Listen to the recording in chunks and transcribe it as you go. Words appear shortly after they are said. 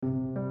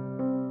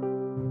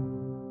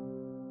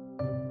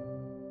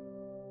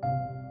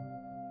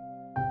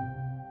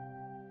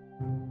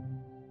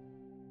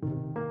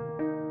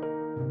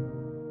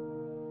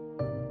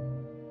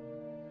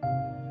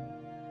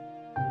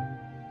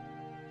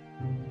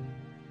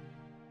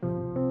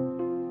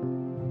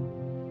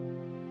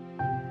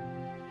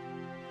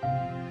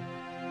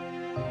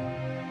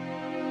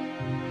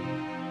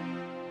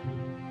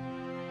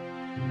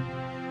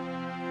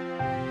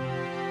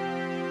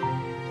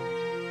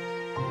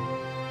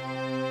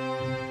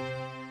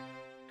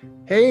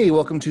Hey,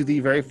 welcome to the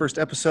very first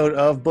episode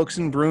of Books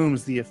and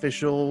Brooms, the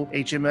official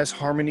HMS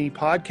Harmony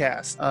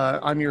podcast.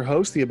 I'm your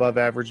host, the Above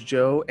Average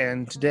Joe,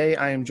 and today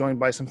I am joined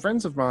by some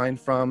friends of mine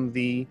from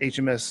the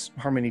HMS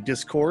Harmony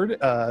Discord,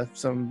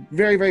 some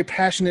very, very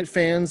passionate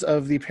fans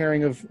of the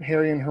pairing of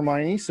Harry and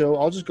Hermione, so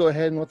I'll just go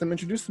ahead and let them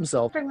introduce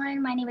themselves.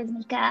 Everyone, my name is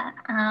Mika.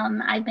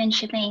 I've been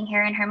shipping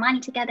Harry and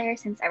Hermione together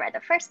since I read the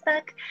first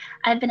book.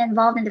 I've been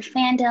involved in the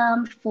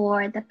fandom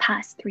for the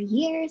past 3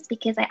 years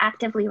because I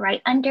actively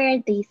write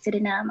under the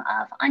pseudonym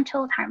of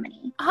Untold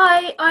Harmony.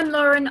 Hi, I'm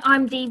Lauren.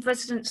 I'm the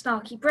resident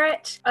snarky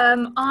Brit.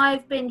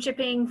 I've been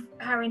shipping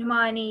Harry and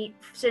Hermione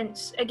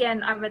since,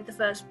 again, I read the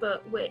first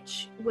book,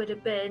 which would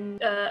have been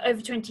over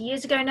 20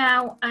 years ago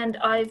now, and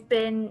I've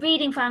been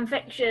reading fan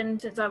fiction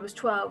since I was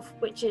 12,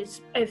 which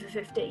is over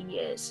 15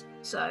 years.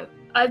 So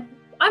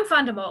I'm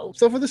fandom old.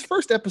 So for this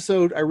first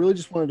episode, I really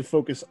just wanted to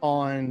focus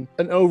on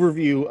an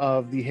overview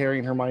of the Harry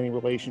and Hermione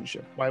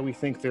relationship, why we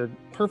think they're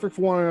perfect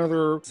for one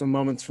another, some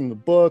moments from the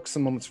book,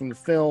 some moments from the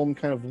film,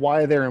 kind of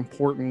why they're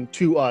important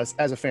to us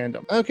as a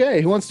fandom.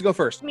 Okay, who wants to go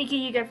first? Mika,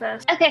 you go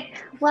first. Okay,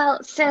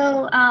 well,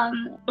 so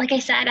like I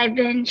said, I've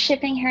been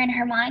shipping Harry and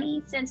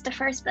Hermione since the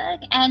first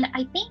book, and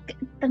I think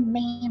the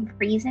main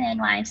reason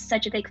why I'm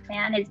such a big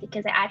fan is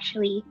because I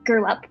actually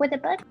grew up with the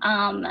book.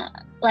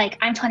 Like,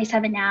 I'm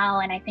 27 now,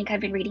 and I think I've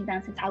been reading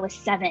them since I was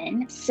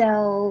 7.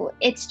 So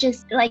it's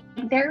just like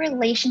their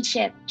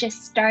relationship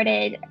just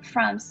started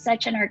from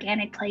such an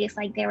organic place.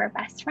 Like, they were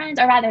best friends,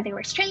 or rather they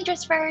were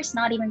strangers first,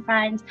 not even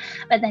friends.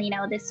 But then,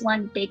 this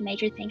one big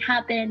major thing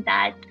happened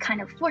that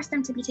kind of forced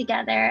them to be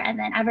together. And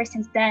then ever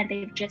since then,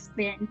 they've just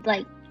been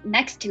like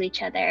next to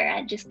each other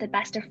and just the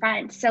best of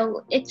friends.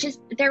 So it's just,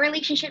 their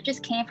relationship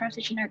just came from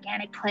such an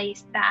organic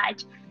place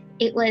that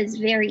it was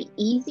very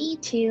easy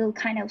to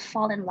kind of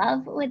fall in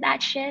love with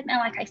that ship. And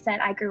like I said,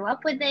 I grew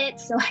up with it.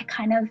 So I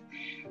kind of,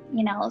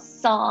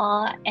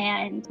 saw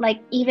and like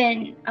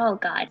even, oh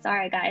God,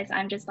 sorry guys,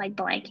 I'm just like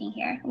blanking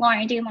here.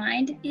 Lauren, do you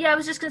mind? Yeah, I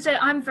was just going to say,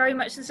 I'm very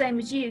much the same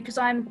as you because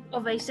I'm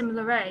of a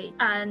similar age.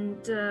 And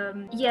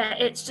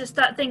it's just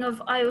that thing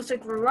of, I also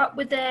grew up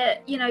with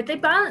it. They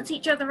balance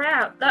each other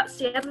out. That's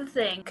the other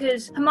thing.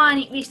 Because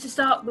Hermione, at least to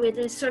start with,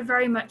 is so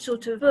very much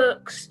sort of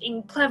books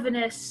in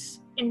cleverness,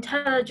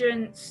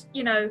 intelligence,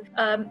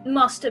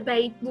 must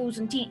obey rules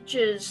and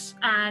teachers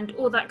and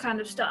all that kind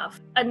of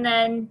stuff. And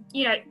then,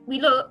 we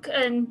look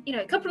and,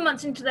 a couple of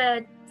months into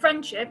their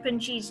friendship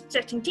and she's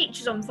setting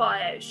teachers on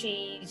fire.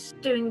 She's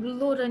doing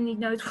Lord only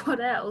knows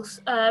what else.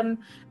 And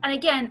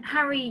again,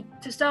 Harry,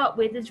 to start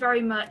with, is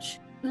very much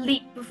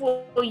leap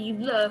before you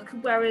look,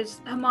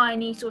 whereas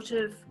Hermione sort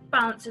of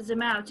balances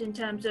him out in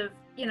terms of,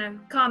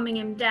 calming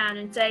him down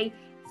and say,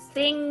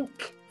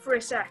 think for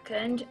a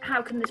second,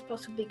 how can this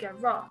possibly go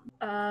wrong?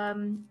 I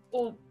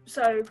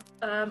also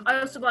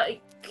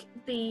like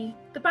the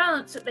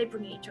balance that they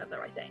bring each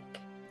other, I think.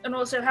 And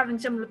also having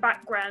similar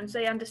backgrounds,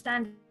 they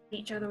understand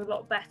each other a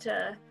lot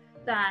better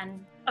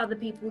than other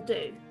people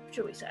do,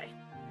 shall we say.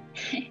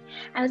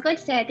 I was going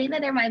to say, I think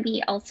that there might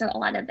be also a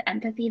lot of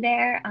empathy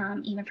there,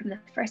 even from the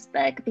first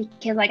book,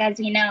 because like, as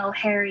you know,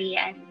 Harry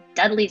and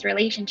Dudley's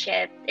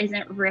relationship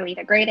isn't really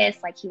the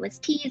greatest. Like, he was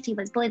teased, he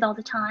was bullied all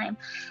the time.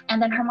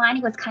 And then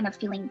Hermione was kind of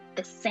feeling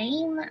the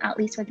same, at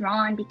least with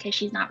Ron, because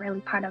she's not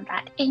really part of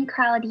that in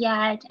crowd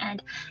yet.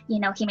 And,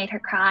 he made her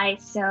cry.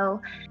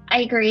 So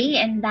I agree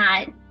in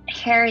that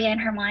Harry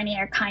and Hermione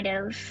are kind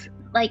of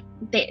like,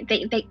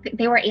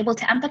 they were able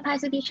to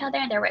empathize with each other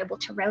and they were able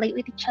to relate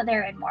with each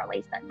other in more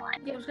ways than one.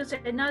 Yeah, I was going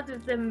to say, neither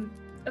of them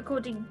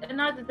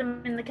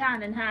in the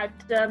canon had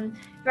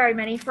very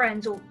many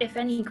friends, or if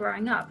any,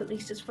 growing up, at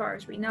least as far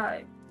as we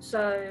know.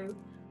 So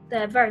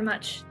they're very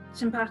much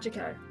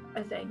simpatico,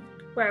 I think.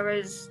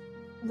 Whereas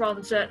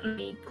Ron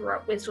certainly grew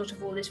up with sort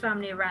of all his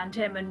family around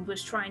him and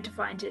was trying to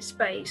find his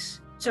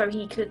space so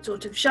he could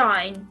sort of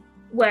shine,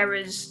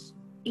 whereas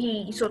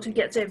he sort of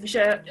gets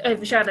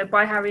overshadowed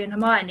by Harry and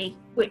Hermione,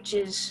 which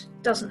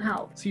doesn't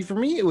help. See, for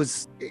me, it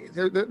was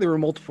there were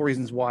multiple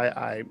reasons why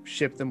I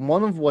shipped them.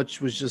 One of which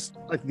was just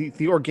like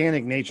the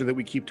organic nature that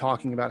we keep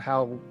talking about,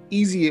 how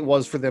easy it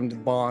was for them to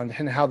bond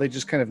and how they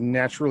just kind of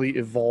naturally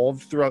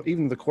evolved throughout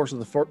even the course of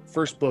the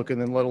first book,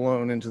 and then let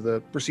alone into the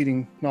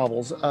preceding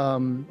novels.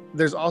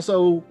 There's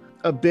also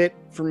a bit,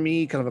 for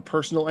me, kind of a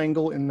personal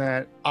angle in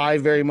that I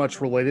very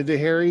much related to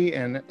Harry,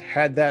 and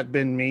had that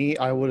been me,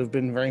 I would have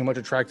been very much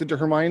attracted to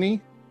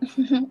Hermione.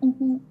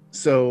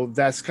 So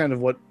that's kind of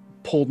what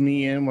pulled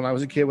me in when I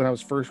was a kid, when I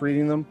was first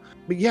reading them.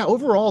 But yeah,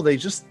 overall,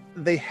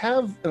 they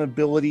have an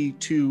ability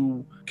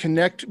to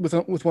connect with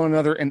one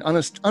another and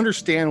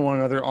understand one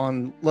another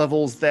on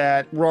levels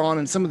that Ron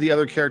and some of the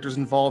other characters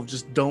involved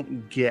just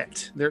don't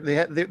get.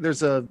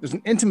 There's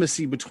an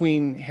intimacy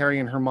between Harry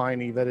and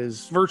Hermione that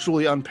is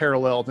virtually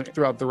unparalleled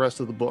throughout the rest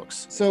of the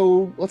books.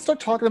 So let's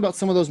start talking about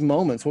some of those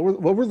moments.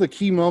 What were the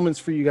key moments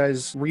for you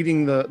guys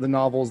reading the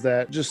novels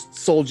that just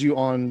sold you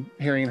on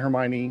Harry and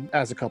Hermione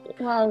as a couple?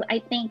 Well, I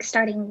think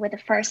starting with the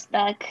first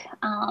book,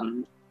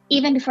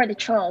 even before the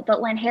troll.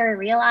 But when Harry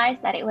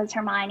realized that it was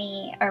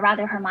Hermione, or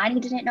rather Hermione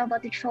didn't know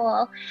about the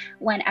troll,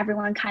 when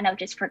everyone kind of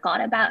just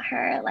forgot about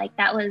her, like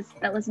that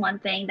was one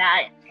thing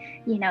that,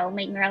 you know,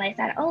 made me realize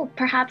that, oh,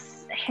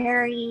 perhaps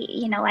Harry,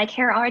 you know, like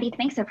Harry already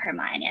thinks of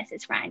Hermione as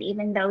his friend,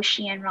 even though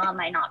she and Ron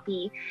might not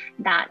be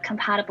that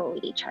compatible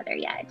with each other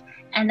yet.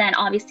 And then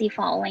obviously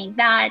following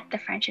that, the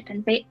friendship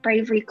and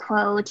bravery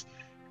quote,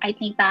 I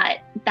think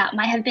that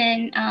might have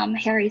been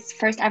Harry's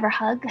first ever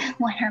hug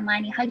when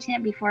Hermione hugged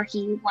him before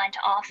he went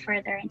off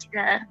further into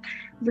the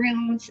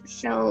rooms.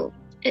 So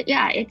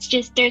yeah, it's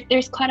just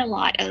there's quite a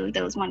lot of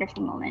those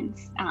wonderful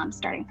moments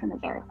starting from the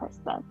very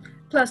first book.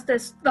 Plus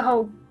there's the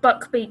whole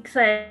Buckbeak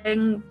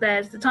thing,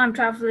 there's the time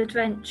travel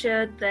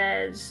adventure,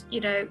 there's, you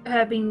know,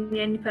 her being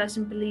the only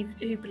person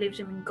who believes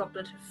him in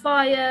Goblet of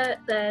Fire,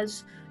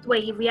 there's the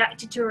way he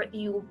reacted to her at the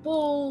Yule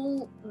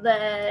Ball,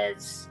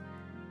 there's,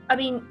 I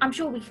mean, I'm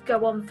sure we could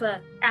go on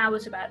for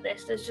hours about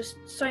this. There's just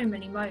so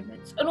many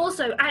moments. And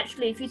also,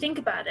 actually, if you think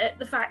about it,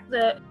 the fact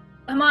that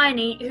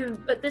Hermione, who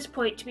at this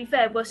point, to be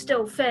fair, was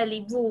still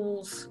fairly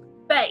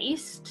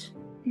rules-based,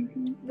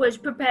 was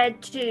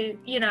prepared to,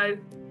 you know,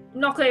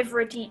 knock over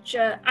a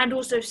teacher and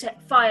also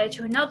set fire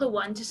to another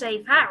one to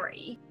save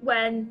Harry,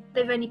 when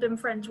they've only been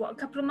friends, what, a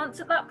couple of months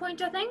at that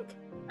point, I think?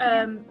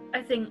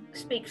 I think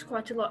speaks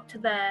quite a lot to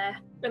their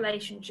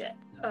relationship.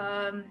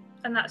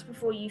 And that's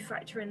before you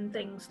factor in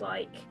things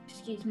like,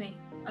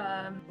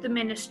 the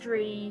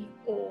Ministry,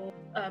 or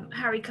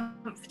Harry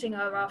comforting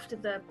her after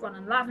the Ron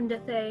and Lavender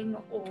thing,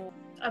 or,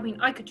 I mean,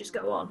 I could just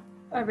go on.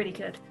 I really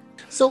could.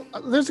 So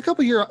there's a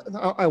couple here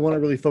I want to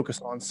really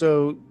focus on.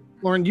 So,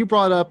 Lauren, you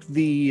brought up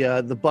the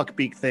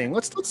Buckbeak thing.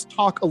 Let's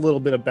talk a little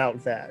bit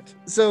about that.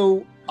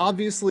 So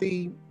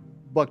obviously,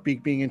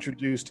 Buckbeak being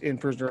introduced in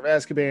Prisoner of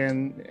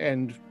Azkaban,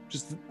 and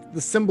just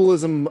the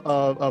symbolism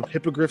of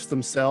hippogriffs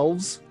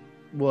themselves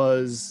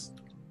was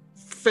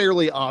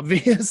fairly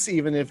obvious,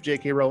 even if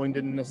J.K. Rowling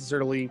didn't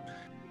necessarily,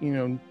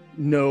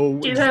 know.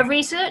 Do her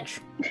research?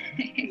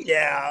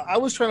 Yeah, I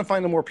was trying to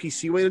find a more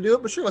PC way to do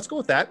it, but sure, let's go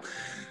with that.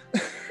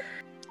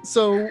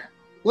 So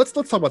let's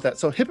talk about that.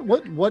 So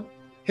what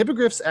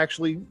hippogriffs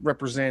actually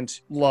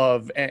represent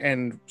love,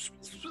 and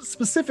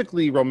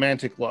specifically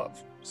romantic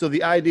love. So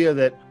the idea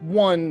that,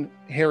 one,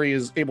 Harry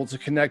is able to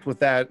connect with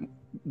that,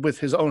 with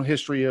his own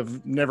history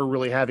of never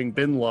really having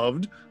been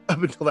loved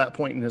up until that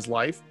point in his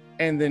life.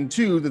 And then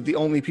two, that the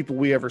only people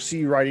we ever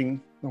see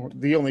writing, or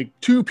the only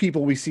two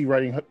people we see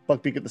writing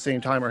Buckbeak at the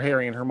same time are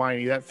Harry and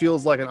Hermione. That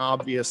feels like an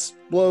obvious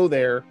blow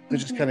there that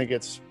just kind of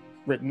gets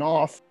written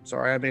off.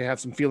 Sorry, I may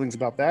have some feelings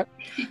about that.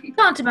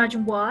 Can't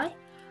imagine why.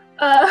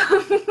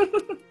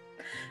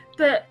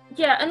 But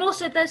yeah, and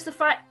also there's the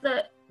fact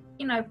that,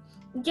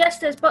 yes,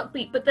 there's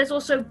Buckbeak, but there's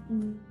also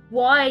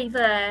why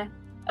they're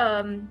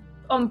on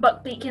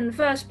Buckbeak in the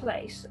first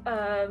place.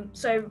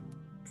 So,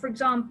 for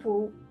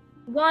example,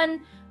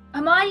 one,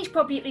 Hermione's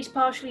probably at least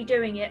partially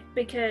doing it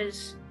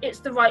because it's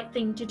the right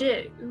thing to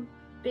do,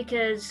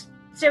 because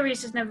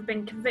Sirius has never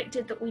been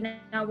convicted that we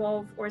know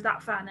of, or is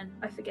that fanon?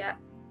 I forget.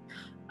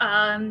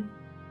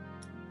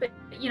 But,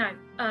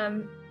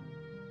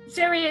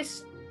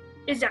 Sirius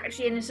is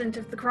actually innocent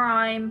of the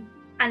crime,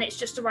 and it's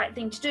just the right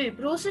thing to do.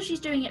 But also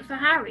she's doing it for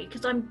Harry,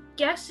 because I'm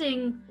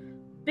guessing,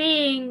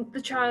 being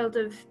the child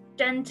of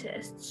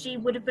dentists, she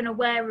would have been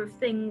aware of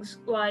things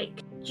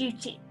like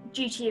duty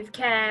of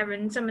care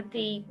and some of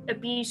the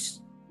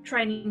abuse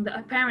training that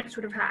her parents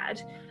would have had,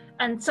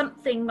 and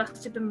something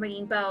must have been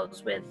ringing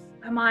bells with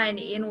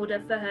Hermione in order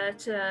for her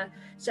to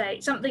say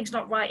something's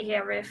not right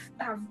here if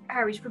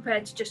Harry's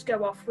prepared to just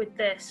go off with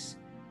this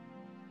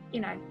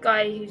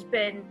guy who's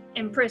been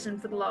in prison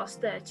for the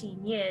last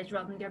 13 years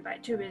rather than go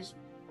back to his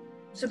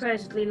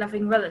supposedly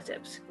loving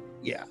relatives.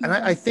 Yeah, and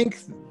I think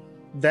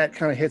that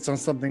kind of hits on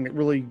something that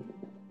really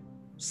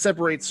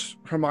separates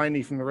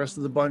Hermione from the rest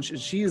of the bunch,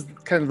 is she is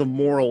kind of the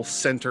moral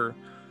center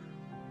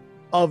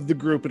of the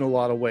group in a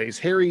lot of ways.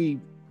 Harry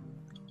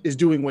is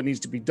doing what needs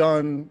to be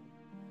done,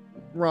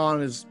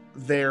 Ron is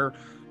there,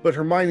 but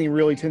Hermione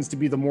really tends to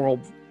be the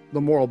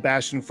moral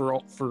bastion for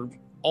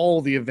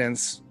all the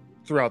events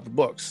throughout the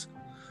books.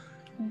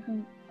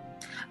 Mm-hmm.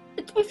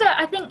 To be fair,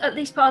 I think at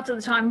least part of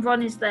the time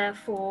Ron is there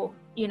for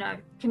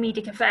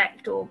comedic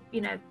effect, or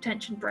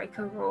tension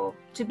breaker, or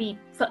to be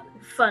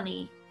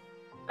funny.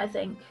 I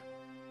think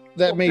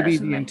that may be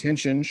the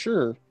intention.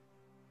 Sure,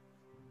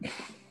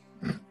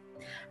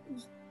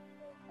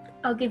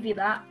 I'll give you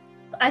that.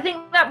 I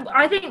think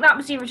that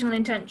was the original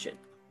intention.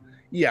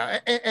 Yeah,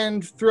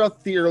 and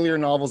throughout the earlier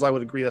novels, I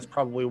would agree that's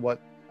probably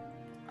what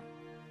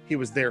he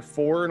was there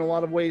for in a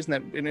lot of ways,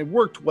 and it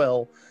worked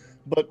well.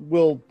 But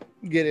we'll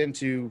get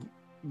into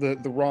the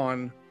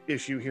Ron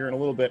issue here in a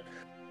little bit.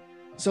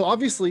 So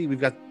obviously we've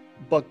got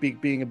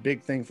Buckbeak being a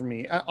big thing for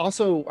me.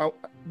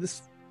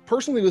 This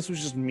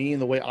was just me,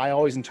 and the way I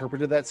always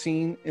interpreted that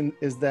scene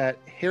is that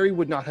Harry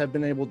would not have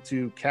been able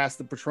to cast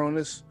the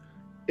Patronus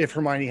if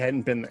Hermione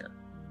hadn't been there.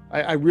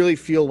 I really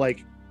feel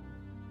like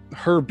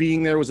her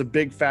being there was a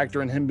big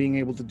factor in him being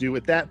able to do,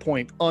 at that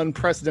point,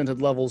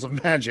 unprecedented levels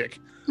of magic.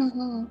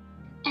 Mm-hmm.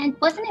 And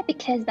wasn't it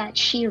because that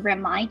she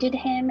reminded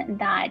him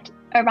that,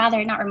 or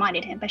rather not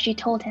reminded him, but she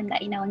told him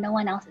that, no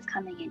one else is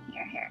coming in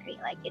here, Harry.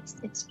 Like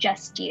it's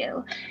just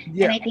you.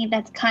 Yeah. And I think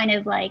that's kind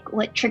of like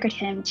what triggered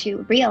him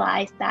to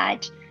realize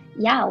that,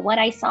 yeah, what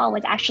I saw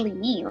was actually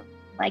me.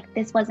 Like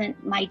this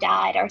wasn't my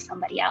dad or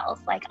somebody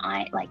else. Like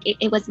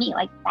it was me.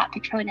 Like that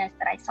Patronus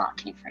that I saw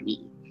came from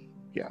me.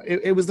 Yeah,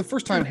 it was the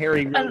first time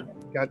Harry really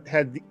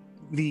had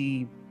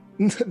the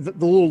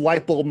little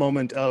light bulb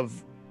moment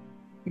of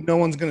no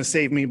one's going to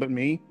save me but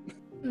me,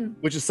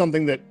 which is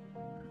something that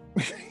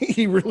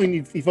he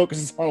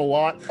focuses on a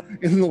lot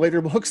in the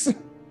later books.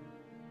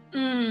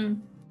 But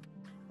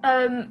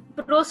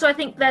also I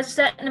think there's a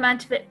certain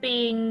amount of it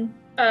being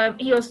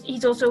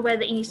he's also aware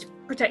that he needs to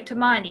protect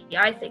Hermione,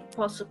 I think,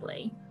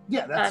 possibly.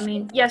 Yeah, that's... I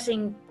mean,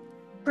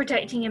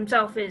 protecting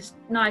himself is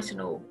nice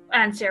and all,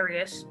 and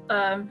serious.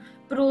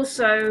 But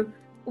also,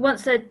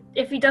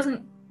 if he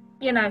doesn't,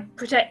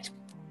 protect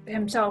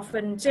himself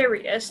and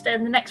Sirius,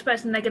 then the next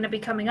person they're going to be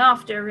coming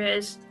after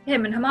is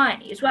him and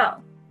Hermione as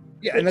well.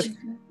 Yeah,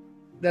 and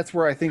that's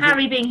where I think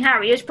Harry being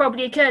Harry has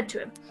probably occurred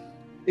to him.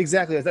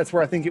 Exactly, that's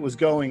where I think it was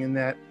going, in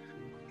that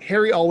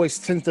Harry always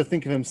tends to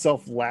think of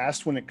himself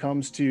last when it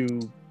comes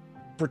to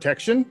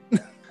protection.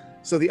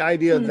 So the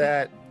idea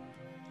that,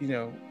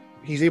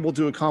 he's able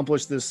to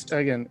accomplish this,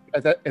 again,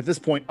 at this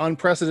point,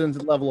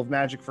 unprecedented level of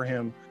magic for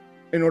him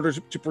in order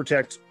to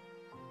protect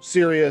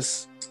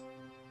Sirius,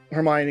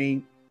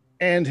 Hermione,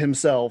 and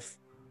himself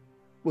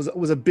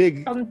was a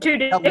big... On two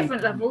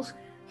different levels.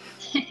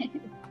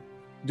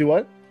 Do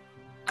what?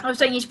 I was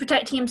saying he's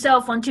protecting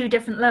himself on two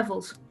different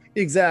levels.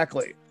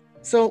 Exactly.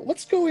 So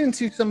let's go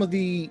into some of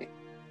the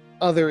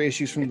other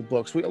issues from the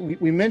books.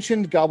 We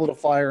mentioned Goblet of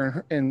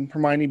Fire and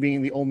Hermione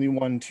being the only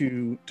one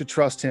to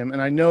trust him.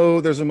 And I know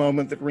there's a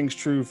moment that rings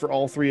true for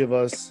all three of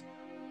us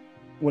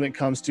when it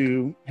comes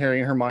to Harry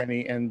and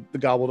Hermione and the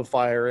Goblet of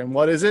Fire. And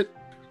what is it?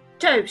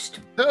 Toast.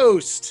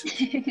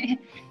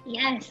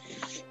 Yes.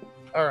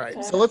 All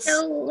right. So let's...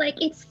 So,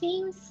 it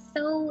seems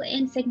so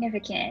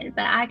insignificant,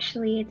 but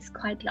actually it's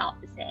quite the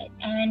opposite.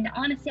 And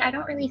honestly, I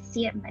don't really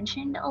see it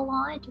mentioned a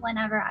lot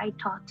whenever I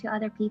talk to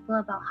other people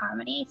about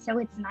Harmony. So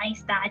it's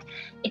nice that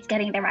it's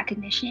getting the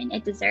recognition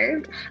it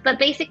deserved. But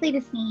basically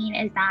the scene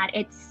is that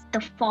it's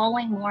the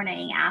following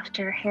morning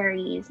after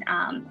Harry's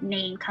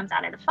name comes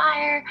out of the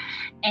fire,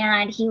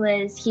 and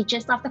he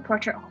just left the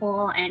portrait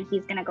hole and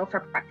he's gonna go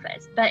for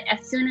breakfast. But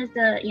as soon as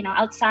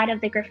outside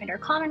of the Gryffindor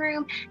common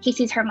room, he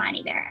sees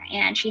Hermione there,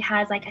 and she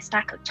has a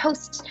stack of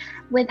toast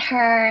with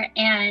her,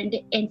 and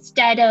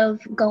instead of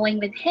going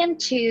with him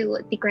to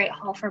the Great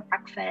Hall for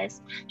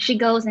breakfast, she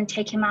goes and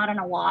take him out on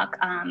a walk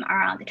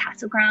around the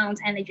castle grounds,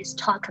 and they just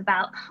talk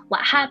about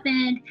what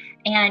happened.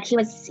 And he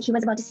was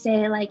about to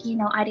say I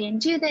didn't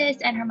do this,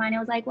 and Hermione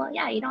was like, well,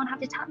 yeah, you don't have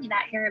to tell me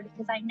that, Harry,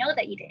 because I know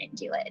that you didn't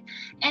do it.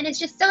 And it's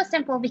just so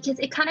simple, because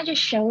it kind of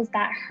just shows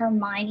that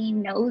Hermione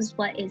knows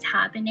what is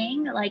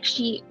happening.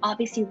 She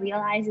obviously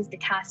realizes the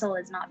castle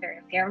is not very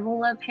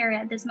favorable of Harry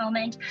at this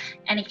moment,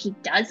 and if he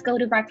does go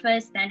to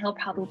breakfast, then he'll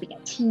probably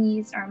get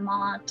teased or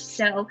mocked.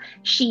 So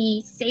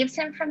she saves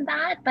him from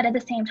that, but at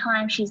the same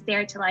time, she's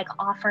there to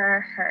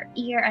offer her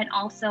ear and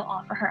also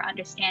offer her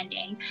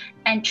understanding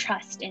and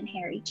trust in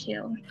Harry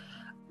too.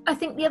 I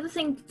think the other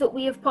thing that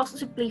we have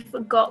possibly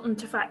forgotten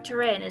to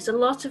factor in is a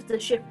lot of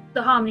the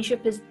Harmony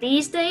shippers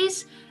these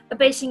days are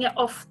basing it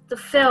off the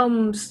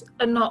films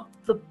and not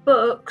the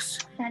books.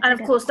 That's and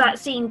of course, that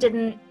scene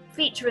didn't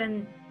feature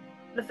in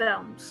the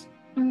films.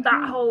 Mm-hmm.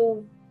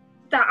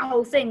 That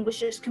whole thing was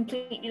just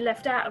completely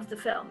left out of the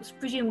films,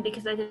 presumably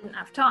because they didn't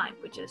have time,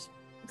 which is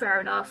fair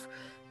enough,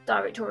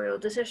 directorial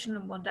decision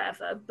and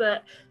whatever.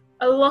 But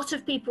a lot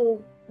of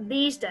people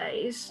these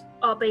days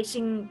are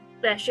basing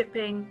their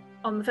shipping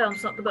on the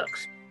films, not the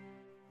books.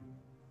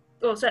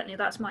 Well, certainly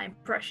that's my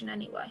impression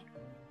anyway.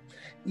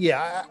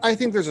 Yeah, I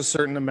think there's a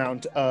certain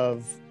amount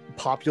of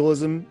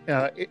populism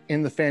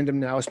in the fandom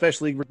now,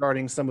 especially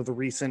regarding some of the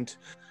recent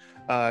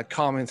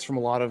comments from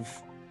a lot of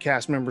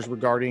cast members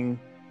regarding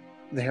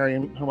the Harry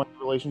and Hermione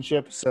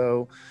relationship.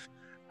 So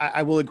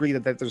I will agree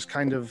that there's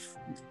kind of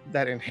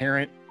that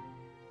inherent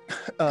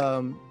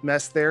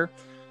mess there.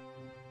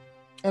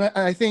 And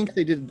I think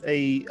they did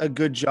a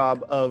good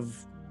job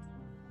of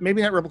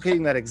maybe not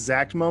replicating that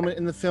exact moment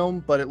in the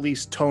film, but at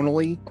least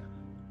tonally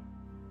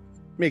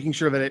making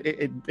sure that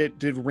it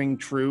did ring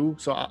true.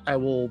 So I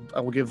will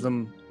give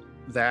them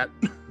that.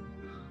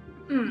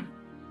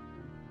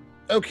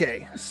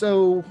 Okay,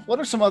 so what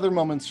are some other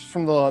moments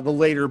from the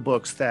later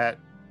books that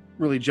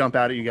really jump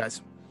out at you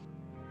guys?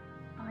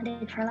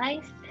 Bonded for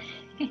life.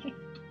 Okay,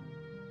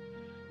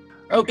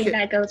 I think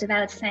that goes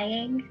without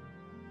saying.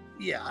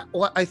 Yeah,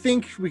 well, I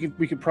think we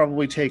could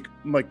probably take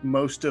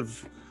most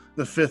of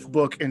the fifth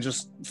book and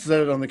just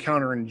set it on the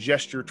counter and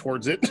gesture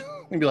towards it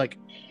and be like,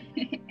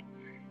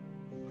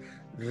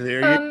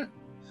 there you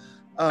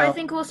I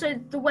think also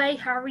the way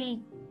Harry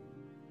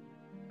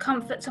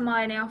comforts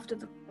Hermione after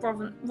the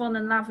Ron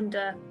and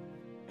Lavender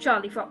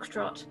Charlie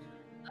Foxtrot,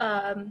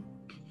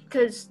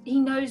 because he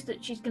knows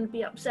that she's going to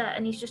be upset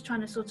and he's just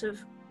trying to sort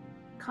of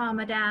calm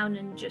her down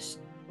and just,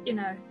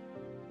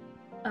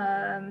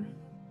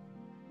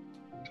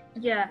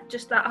 Yeah,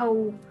 just that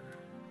whole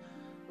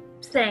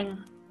thing,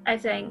 I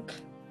think.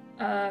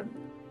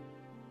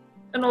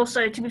 And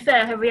also, to be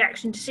fair, her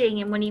reaction to seeing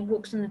him when he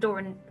walks in the door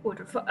in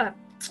Order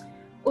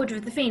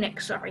of the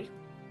Phoenix, sorry.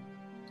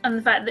 And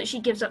the fact that she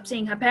gives up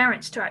seeing her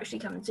parents to actually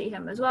come and see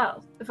him as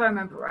well, if I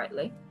remember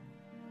rightly,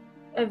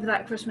 over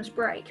that Christmas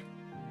break.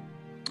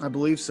 I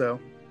believe so.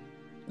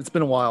 It's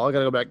been a while. I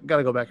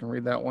gotta go back and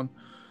read that one.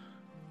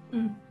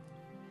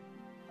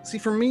 See,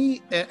 for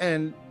me,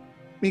 and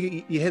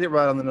you hit it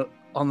right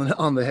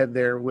on the head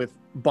there with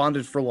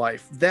Bonded for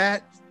Life.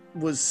 That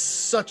was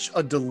such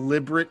a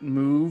deliberate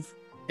move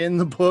in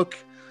the book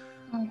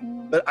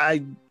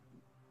that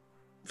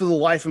for the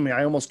life of me,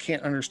 I almost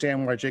can't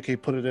understand why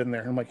JK put it in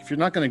there. I'm like, if you're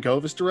not going to go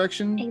this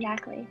direction,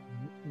 exactly,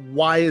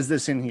 why is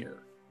this in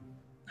here?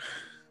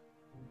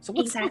 So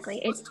let's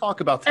talk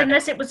about that.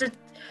 Unless it was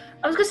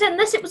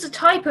a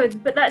typo,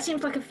 but that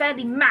seems like a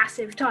fairly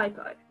massive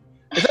typo.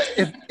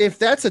 If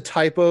that's a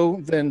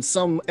typo, then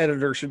some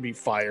editor should be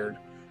fired.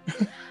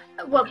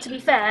 Well, to be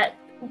fair,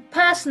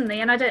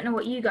 personally, and I don't know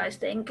what you guys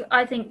think,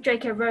 I think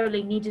J.K.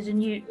 Rowling needed a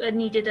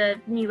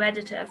new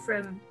editor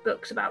from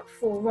books about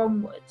 4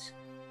 onwards,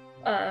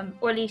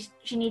 or at least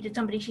she needed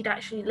somebody she'd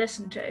actually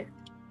listen to.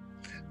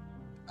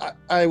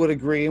 I would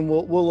agree, and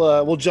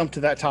we'll jump to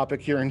that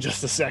topic here in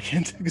just a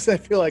second because I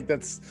feel like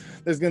there's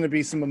going to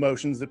be some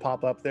emotions that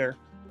pop up there.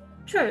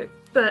 True,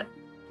 but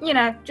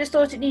just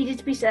thought it needed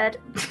to be said.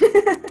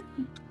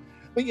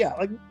 But yeah,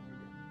 like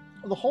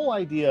the whole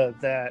idea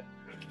that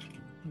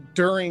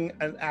during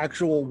an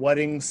actual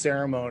wedding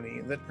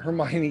ceremony that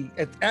Hermione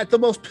at the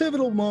most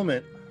pivotal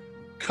moment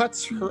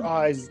cuts her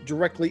eyes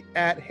directly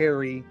at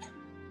Harry,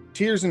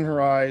 tears in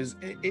her eyes.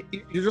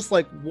 You're just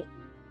like,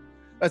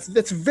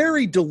 that's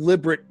very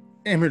deliberate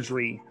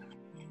imagery,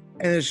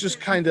 and it's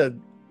just kind of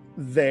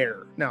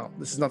there. Now,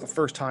 this is not the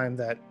first time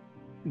that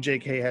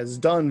JK has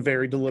done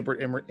very deliberate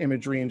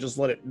imagery and just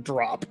let it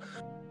drop,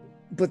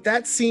 but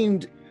that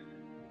seemed,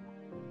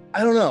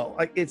 I don't know,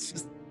 like it's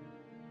just,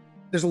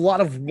 there's a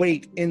lot of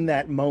weight in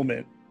that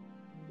moment.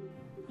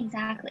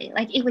 Exactly.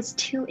 Like, it was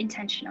too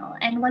intentional.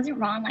 And wasn't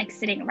Ron, like,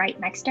 sitting right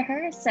next to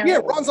her? So yeah,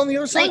 Ron's on the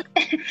other side.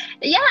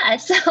 Yeah,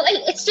 so, like,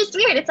 it's just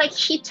weird. It's like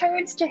she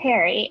turns to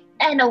Harry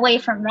and away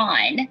from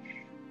Ron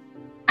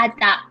at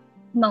that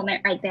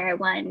moment right there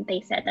when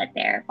they said that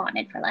they're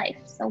bonded for life.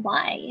 So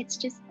why?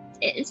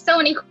 It's so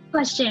many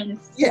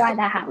questions why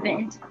that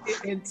happened.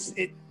 It's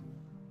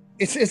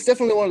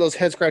definitely one of those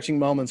head-scratching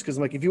moments, because,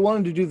 like, if you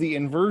wanted to do the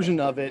inversion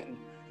of it,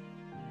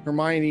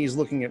 Hermione's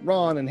looking at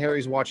Ron and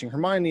Harry's watching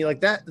Hermione,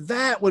 like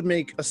that would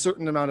make a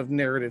certain amount of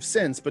narrative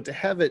sense, but to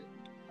have it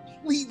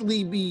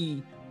completely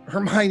be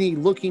Hermione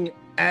looking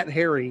at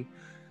Harry,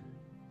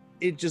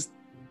 it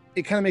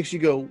kind of makes you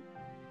go,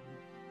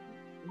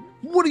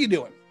 what are you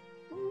doing?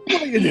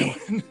 What are you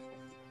doing?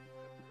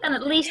 And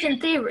at least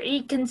in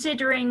theory,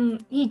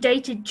 considering he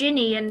dated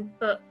Ginny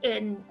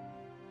in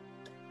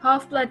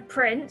Half-Blood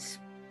Prince,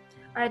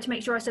 I had to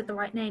make sure I said the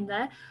right name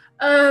there,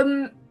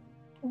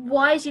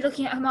 why is he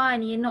looking at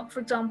Hermione and not, for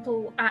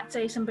example, at,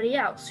 say, somebody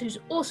else who's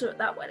also at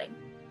that wedding?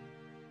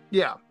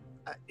 Yeah.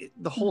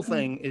 The whole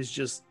thing is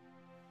just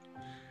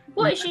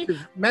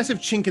massive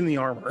chink in the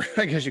armor,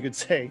 I guess you could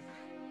say.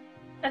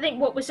 I think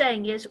what we're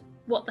saying is,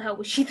 what the hell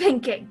was she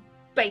thinking,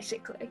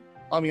 basically?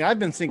 I mean, I've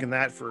been thinking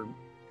that for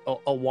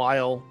a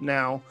while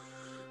now.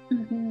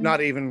 Not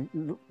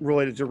even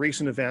related to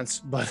recent events,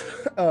 but...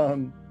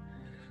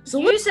 so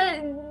you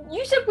said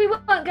we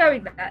weren't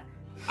going there.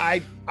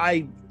 I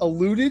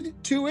alluded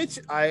to it.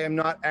 I am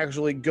not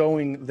actually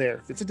going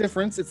there. It's a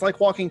difference. It's like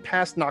walking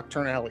past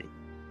Nocturne Alley.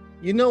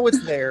 You know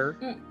it's there.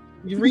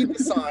 You read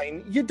the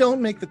sign. You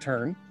don't make the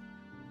turn.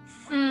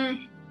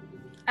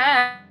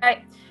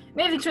 Alright.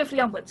 Moving swiftly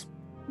onwards.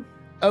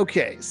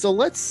 Okay, so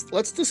let's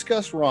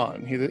discuss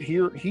Ron.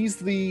 He's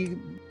the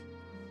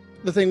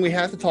thing we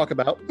have to talk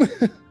about.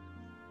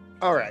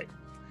 All right.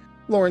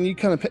 Lauren, you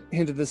kind of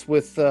hinted this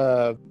with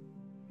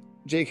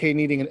JK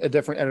needing a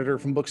different editor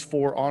from books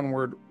 4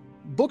 onward.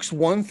 Books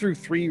 1 through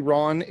 3,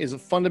 Ron is a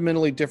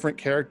fundamentally different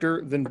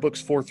character than books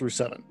 4 through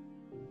 7.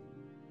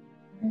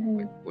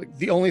 Like,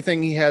 the only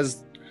thing he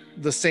has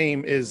the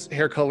same is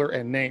hair color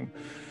and name.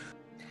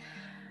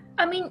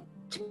 I mean,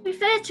 to be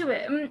fair to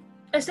him,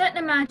 a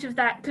certain amount of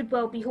that could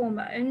well be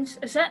hormones.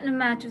 A certain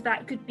amount of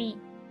that could be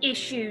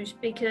issues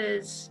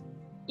because,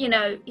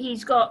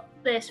 he's got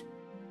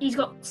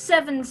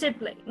 7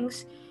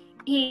 siblings.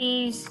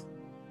 He's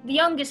the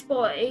youngest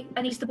boy,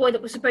 and he's the boy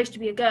that was supposed to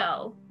be a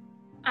girl,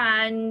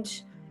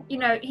 and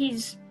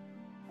he's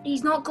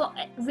not got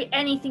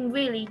anything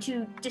really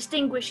to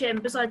distinguish him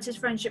besides his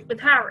friendship with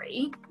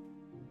Harry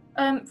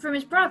from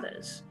his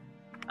brothers.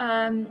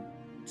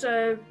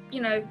 So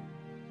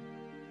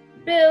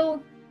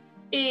Bill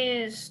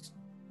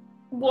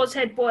was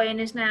head boy and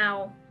is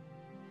now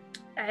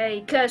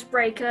a curse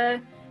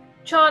breaker.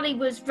 Charlie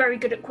was very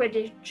good at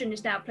Quidditch and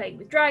is now playing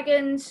with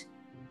dragons.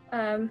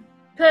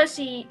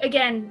 Percy,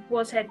 again,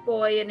 was head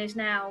boy and is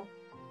now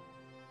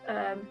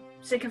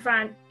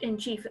sycophant in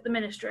chief at the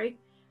ministry.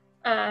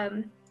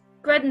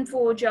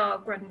 Gredenforge are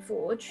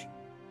Gredenforge.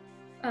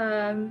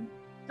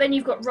 Then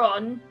you've got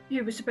Ron,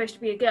 who was supposed to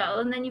be a girl,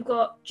 and then you've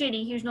got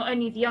Ginny, who's not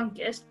only the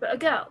youngest, but a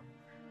girl.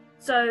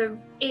 So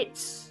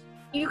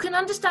you can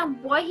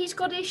understand why he's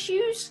got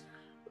issues,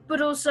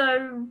 but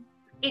also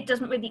it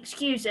doesn't really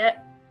excuse it.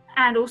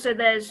 And also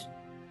there's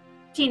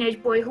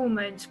teenage boy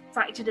hormones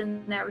factored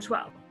in there as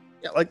well.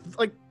 Yeah,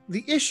 like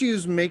the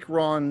issues make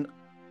Ron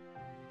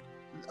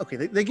okay.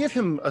 They give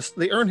him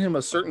they earn him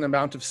a certain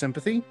amount of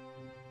sympathy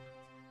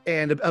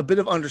and a bit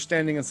of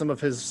understanding in some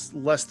of his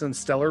less than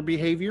stellar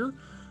behavior.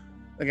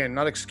 Again,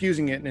 not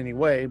excusing it in any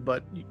way,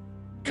 but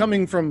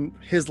coming from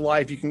his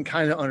life, you can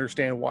kind of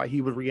understand why he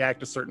would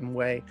react a certain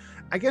way.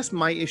 I guess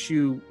my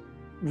issue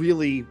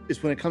really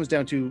is when it comes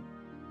down to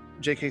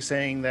JK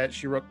saying that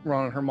she wrote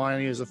Ron and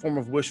Hermione as a form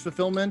of wish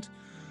fulfillment,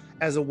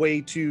 as a way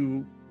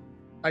to,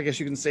 I guess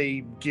you can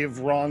say,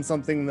 give Ron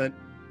something that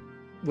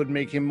would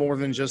make him more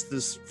than just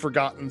this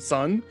forgotten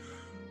son.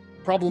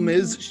 Problem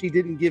is, she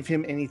didn't give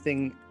him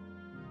anything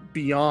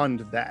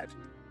beyond that.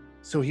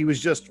 So he was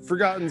just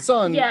forgotten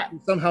son,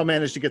 who somehow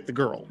managed to get the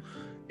girl.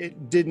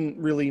 It didn't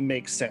really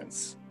make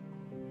sense.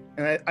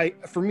 And I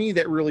for me,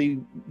 that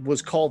really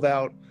was called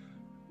out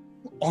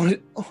on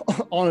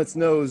its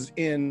nose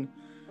in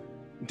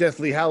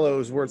Deathly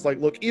Hallows, where it's like,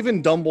 look,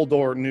 even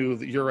Dumbledore knew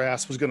that your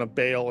ass was going to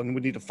bail, and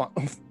we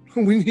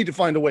need to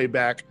find a way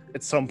back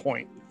at some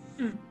point.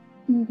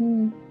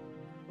 Mm-hmm.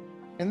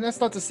 And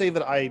that's not to say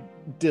that I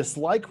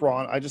dislike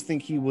Ron. I just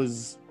think he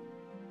was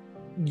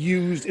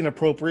used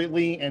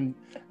inappropriately and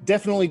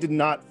definitely did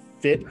not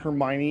fit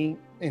Hermione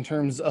in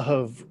terms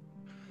of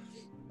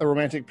a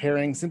romantic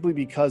pairing, simply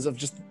because of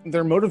just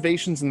their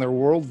motivations and their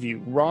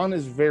worldview. Ron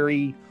is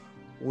very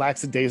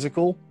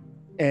lackadaisical,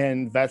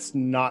 and that's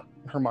not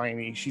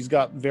Hermione. She's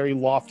got very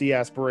lofty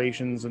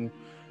aspirations, and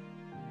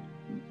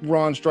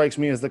Ron strikes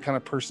me as the kind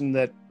of person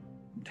that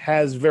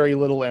has very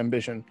little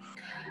ambition.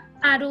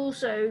 And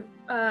also,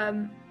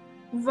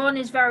 Ron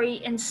is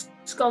very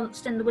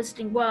ensconced in the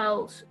Wizarding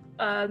world,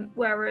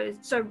 whereas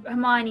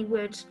Hermione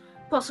would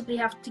possibly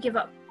have to give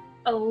up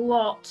a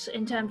lot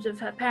in terms of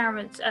her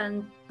parents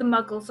and the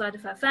Muggle side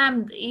of her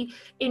family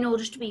in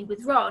order to be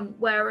with Ron,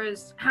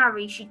 whereas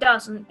Harry, she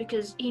doesn't,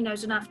 because he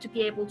knows enough to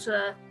be able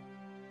to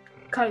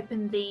cope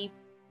in the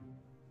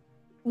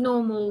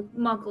normal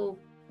Muggle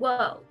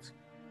world.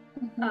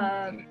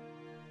 Mm-hmm.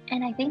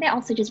 And I think they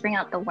also just bring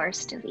out the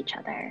worst of each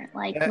other.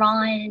 Like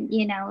Ron,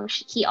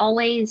 he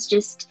always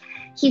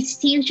he's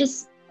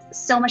just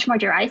so much more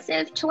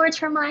derisive towards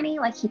Hermione.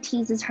 Like, he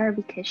teases her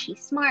because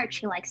she's smart,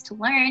 she likes to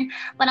learn.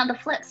 But on the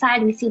flip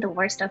side, we see the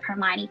worst of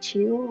Hermione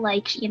too,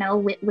 like,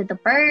 with the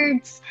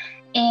birds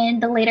in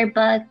the later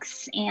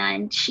books,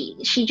 and she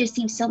just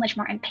seems so much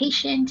more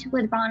impatient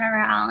with Ron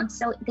around.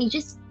 So they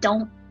just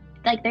don't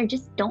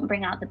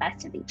bring out the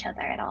best of each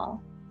other at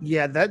all.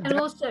 Yeah,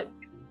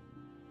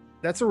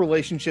 that's a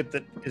relationship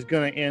that is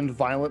going to end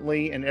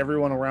violently, and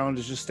everyone around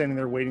is just standing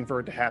there waiting for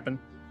it to happen.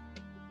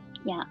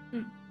 Yeah.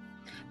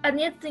 And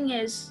the other thing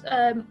is,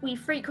 we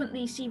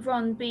frequently see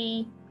Ron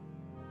be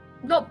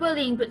not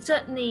bullying, but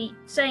certainly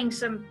saying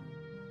some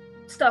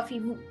stuff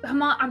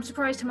I'm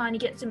surprised Hermione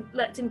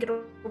lets him get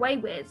away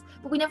with.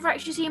 But we never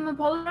actually see him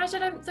apologise, I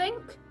don't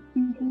think.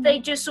 Mm-hmm. They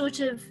just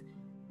sort of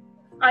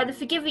either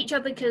forgive each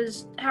other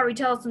because Harry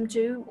tells them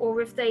to,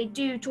 or if they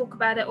do talk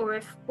about it, or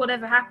if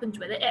whatever happens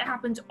with it, it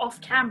happens off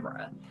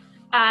camera.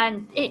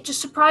 And it just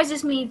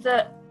surprises me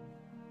that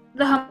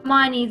the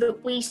Hermione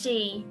that we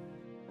see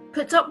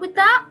puts up with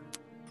that.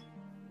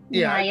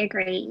 Yeah, I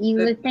agree. You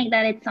would think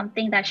that it's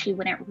something that she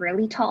wouldn't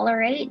really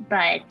tolerate,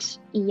 but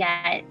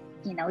yet,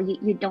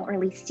 you don't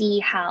really see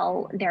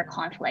how their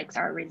conflicts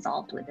are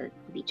resolved with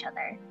each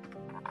other.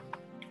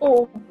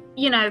 Or,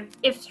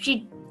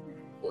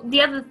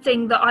 the other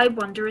thing that I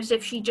wonder is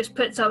if she just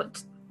puts up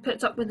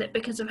with it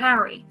because of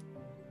Harry.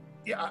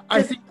 Yeah,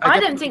 I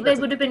don't think they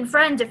would have been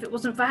friends if it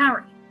wasn't for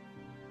Harry.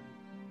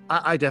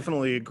 I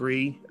definitely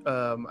agree.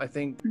 I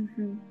think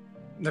mm-hmm.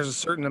 there's a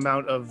certain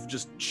amount of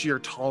just sheer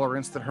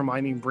tolerance that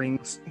Hermione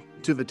brings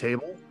to the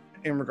table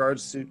in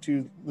regards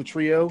to the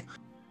trio.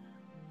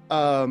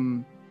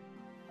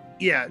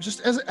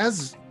 Just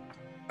as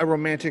a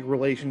romantic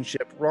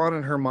relationship, Ron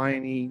and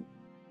Hermione,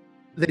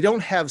 they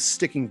don't have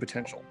sticking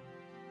potential.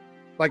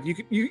 Like,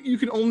 you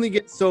can only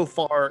get so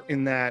far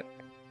in that,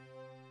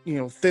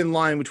 thin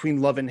line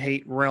between love and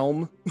hate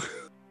realm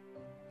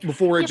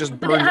before it just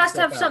burns. But it has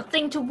to have out.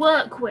 something to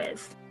work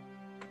with.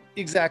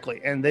 Exactly,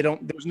 and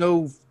there's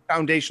no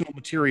foundational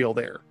material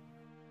there.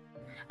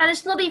 And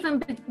it's not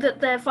even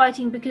that they're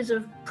fighting because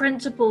of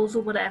principles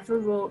or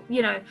whatever, or,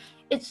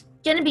 it's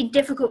going to be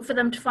difficult for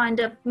them to find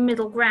a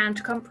middle ground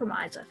to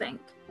compromise, I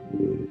think.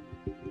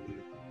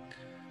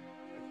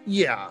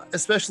 Yeah,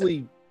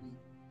 especially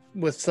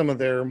with some of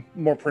their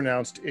more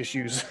pronounced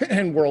issues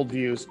and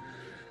worldviews.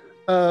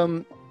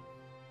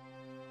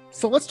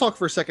 So let's talk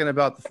for a second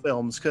about the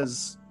films,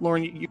 because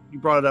Lauren, you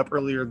brought it up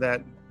earlier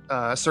that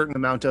a certain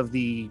amount of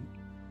the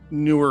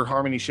newer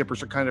Harmony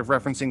shippers are kind of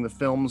referencing the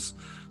films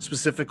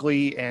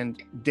specifically,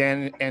 and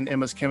Dan and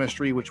Emma's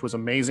chemistry, which was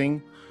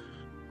amazing.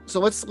 So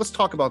let's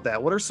talk about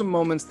that. What are some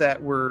moments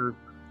that were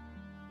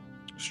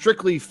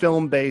strictly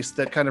film based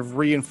that kind of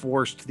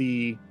reinforced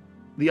the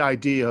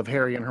idea of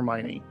Harry and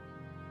Hermione?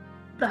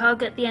 The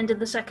hug at the end of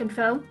the second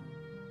film.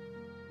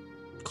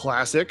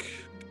 Classic.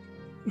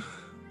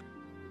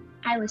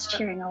 I was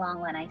cheering along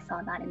when I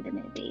saw that in the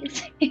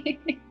movies.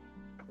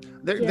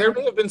 There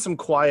may have been some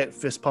quiet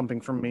fist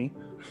pumping from me.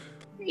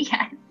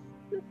 Yes.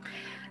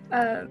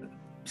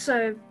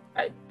 So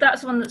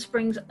that's the one that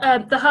springs.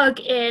 The hug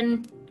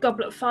in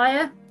Goblet of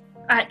Fire,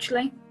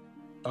 actually.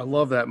 I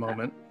love that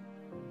moment.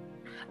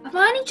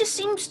 Hermione just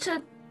seems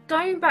to,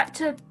 going back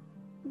to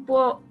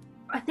what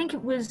I think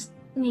it was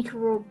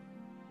Nika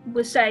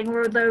was saying,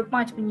 or although it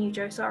might have been you,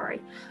 Joe,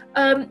 sorry.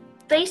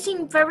 They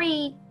seem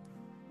very,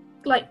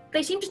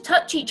 they seem to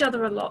touch each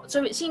other a lot.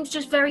 So it seems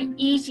just very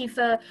easy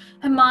for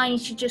Hermione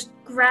to just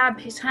grab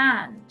his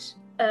hand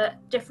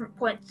at different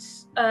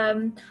points.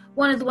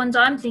 One of the ones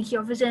I'm thinking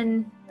of is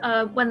in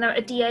when they're at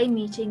a DA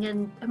meeting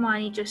and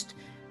Hermione just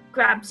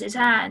grabs his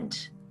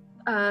hand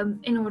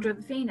in Order of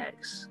the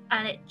Phoenix.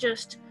 And it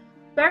just,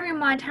 bearing in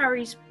mind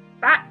Harry's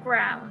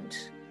background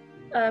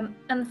and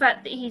the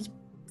fact that he's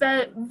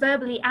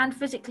verbally and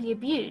physically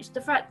abused,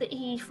 the fact that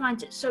he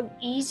finds it so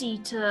easy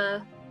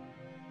to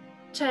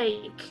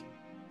take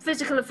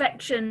physical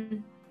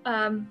affection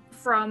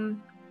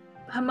from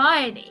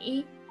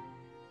Hermione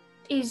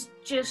is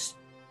just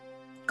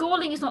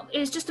galling.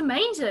 Is just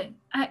amazing,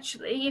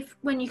 actually, if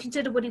when you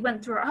consider what he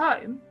went through at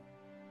home.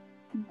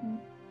 Mm-hmm.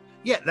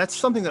 Yeah, that's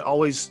something that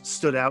always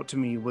stood out to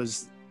me,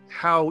 was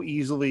how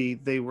easily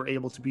they were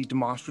able to be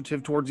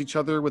demonstrative towards each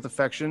other with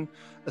affection,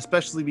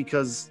 especially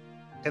because,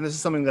 and this is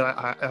something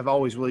that I've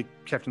always really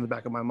kept in the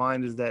back of my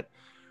mind, is that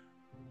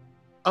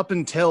up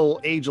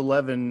until age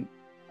 11,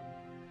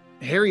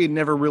 Harry had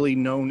never really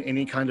known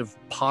any kind of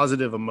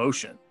positive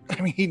emotion.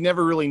 I mean, he'd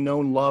never really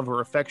known love or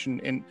affection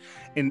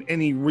in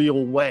any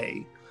real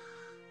way.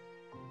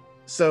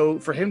 So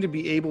for him to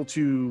be able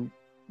to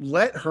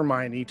let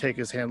Hermione take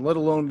his hand, let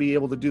alone be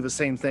able to do the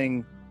same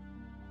thing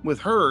with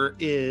her,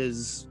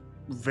 is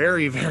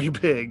very, very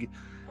big.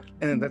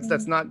 And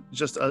that's not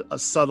just a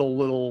subtle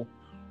little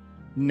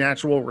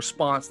natural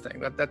response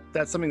thing.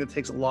 That's something that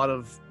takes a lot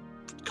of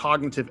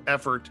cognitive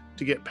effort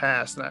to get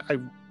past. And I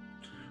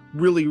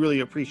really,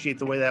 really appreciate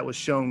the way that was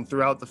shown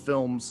throughout the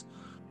films.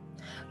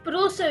 But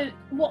also,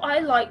 what I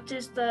liked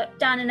is that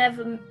Dan and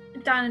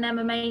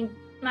Emma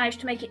managed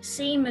to make it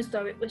seem as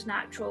though it was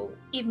natural,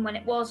 even when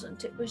it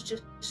wasn't. It was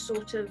just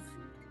sort of,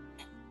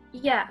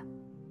 yeah.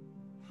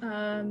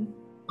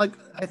 I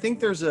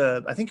think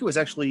it was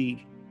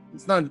actually,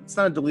 it's not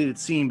a deleted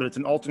scene, but it's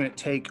an alternate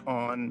take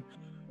on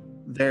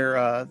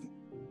their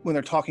when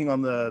they're talking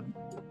on the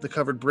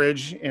covered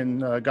bridge in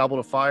Goblet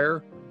of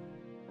Fire,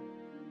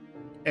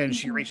 and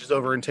she reaches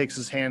over and takes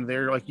his hand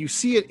there. Like, you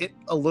see it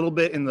a little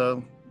bit in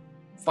the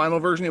final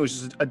version. It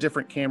was just a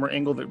different camera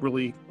angle that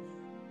really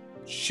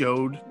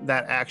showed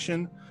that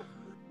action.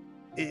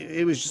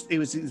 It was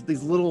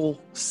these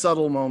little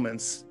subtle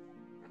moments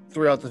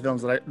throughout the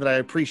films that I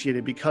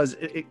appreciated, because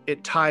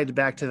it tied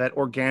back to that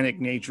organic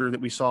nature that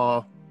we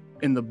saw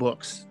in the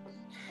books.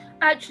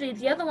 Actually,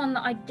 the other one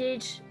that I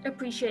did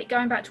appreciate,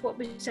 going back to what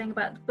we were saying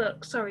about the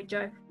book, sorry,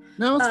 Joe.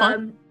 No, it's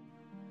fine.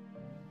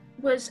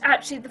 Was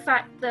actually the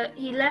fact that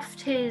he left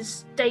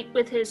his date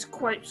with his,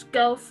 quote,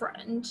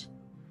 girlfriend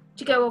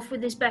to go off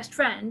with his best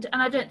friend,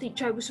 and I don't think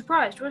Cho was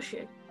surprised, was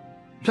she?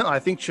 No, I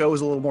think Cho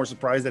was a little more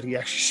surprised that he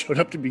actually showed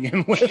up to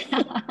begin with.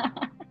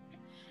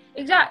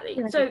 Exactly.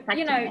 So,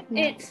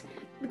 it's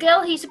the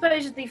girl he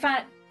supposedly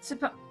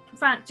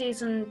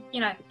fancies and,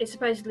 is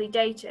supposedly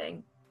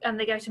dating, and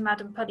they go to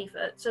Madame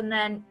Puddifoot's, and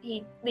then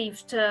he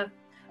leaves to,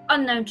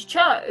 unknown to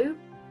Cho,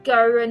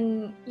 go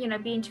and,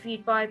 be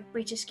interviewed by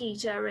Rita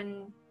Skeeter,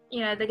 and,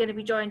 they're going to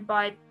be joined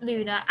by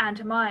Luna and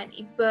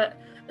Hermione. But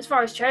as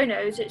far as Cho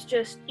knows, it's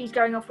just he's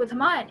going off with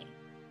Hermione.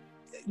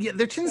 Yeah,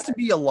 there tends to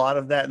be a lot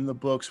of that in the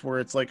books, where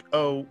it's like,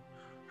 oh,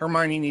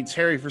 Hermione needs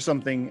Harry for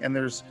something, and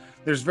there's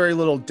very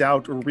little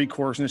doubt or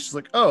recourse, and it's just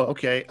like, oh,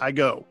 okay, I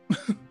go.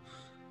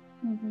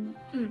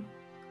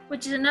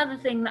 Which is another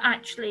thing that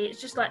actually, it's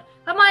just like,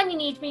 Hermione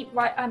needs me,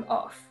 right, I'm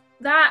off.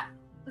 That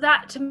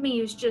to me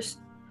is just,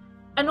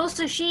 and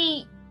also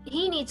he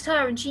needs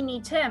her and she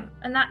needs him,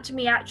 and that to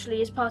me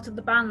actually is part of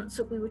the balance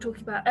that we were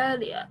talking about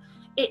earlier.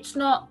 It's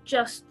not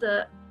just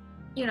that,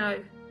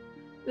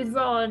 with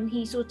Ron,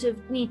 he sort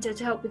of needs her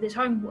to help with his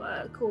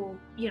homework or,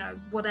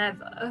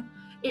 whatever.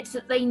 It's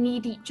that they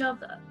need each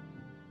other.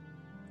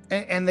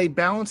 And they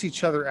balance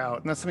each other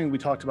out. And that's something we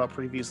talked about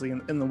previously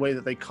in the way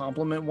that they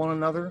complement one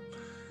another.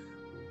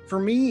 For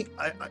me,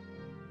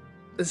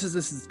 this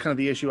is kind of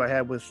the issue I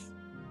had with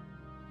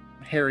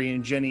Harry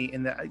and Jenny,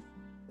 in that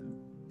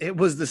it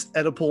was this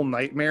Oedipal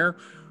nightmare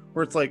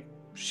where it's like,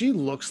 she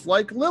looks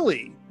like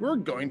Lily. We're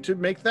going to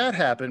make that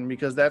happen,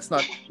 because that's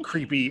not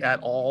creepy at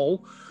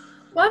all.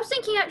 Well, I was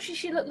thinking actually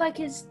she looked like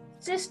his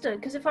sister,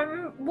 because if I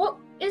remember,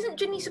 isn't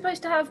Ginny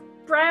supposed to have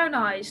brown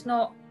eyes,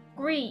 not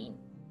green?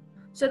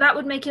 So that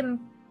would make her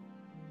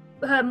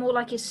more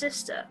like his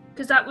sister,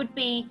 because that would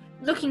be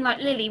looking like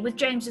Lily with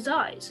James's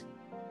eyes.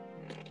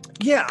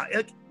 Yeah,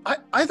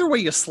 either way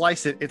you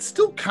slice it, it's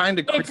still kind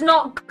of It's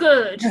not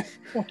good.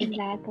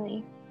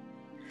 Exactly.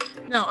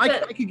 Now, I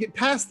could get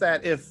past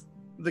that if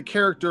the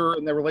character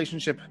and their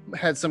relationship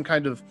had some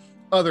kind of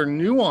other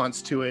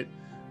nuance to it,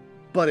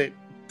 but it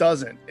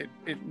doesn't.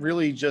 It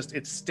really just,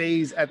 it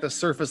stays at the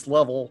surface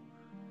level,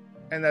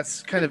 and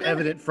that's kind of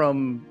evident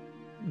from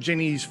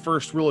Ginny's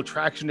first real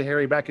attraction to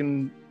Harry back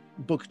in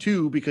book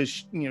 2, because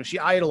she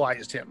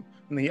idolized him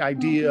and the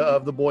idea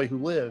of the boy who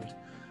lived.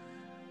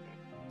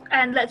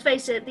 And let's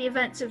face it, the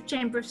events of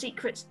Chamber of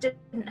Secrets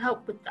didn't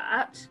help with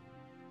that.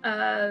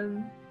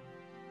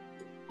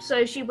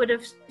 So she would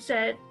have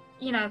said,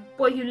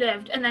 boy who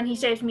lived, and then he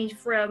saved me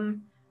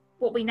from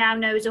what we now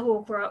know as a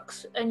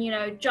Horcrux,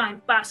 and,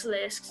 giant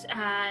basilisks,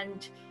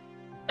 and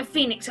a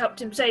phoenix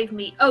helped him save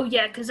me. Oh,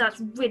 yeah, because that's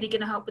really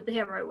going to help with the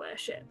hero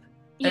worship.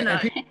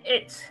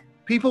 It's...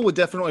 People would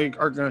definitely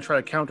are going to try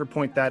to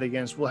counterpoint that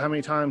against, well, how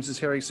many times has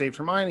Harry saved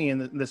Hermione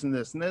and this and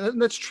this?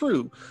 And that's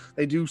true.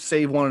 They do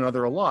save one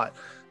another a lot.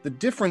 The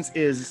difference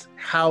is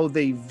how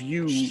they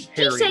view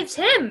Harry. She saves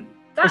him.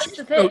 That's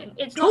the thing.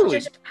 It's totally,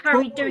 not just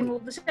Harry doing all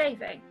the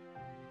saving.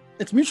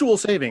 It's mutual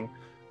saving,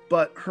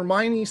 but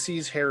Hermione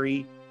sees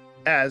Harry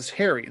as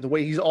Harry, the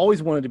way he's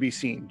always wanted to be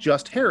seen,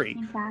 just Harry.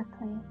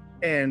 Exactly.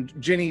 And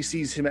Ginny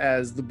sees him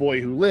as the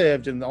boy who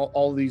lived and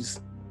all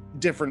these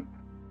different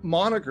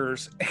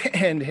monikers,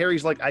 and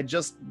Harry's like, I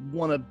just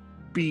want to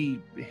be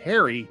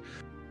Harry.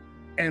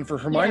 And for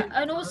Hermione,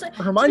 and also,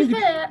 Hermione to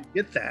be fair,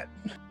 get that.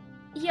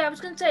 Yeah, I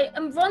was going to say,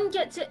 Ron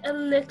gets it a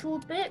little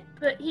bit,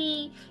 but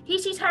he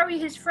sees Harry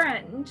his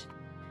friend,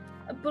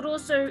 but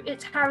also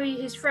it's Harry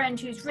his friend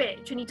who's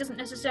rich, and he doesn't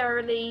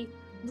necessarily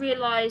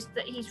realise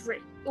that he's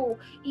rich, or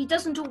he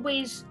doesn't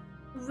always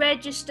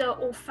register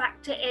or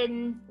factor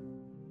in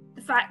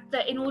the fact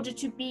that in order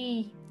to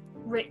be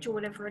rich or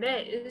whatever it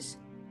is,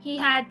 he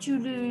had to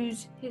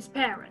lose his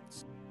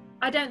parents.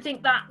 I don't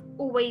think that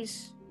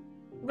always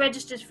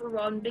registers for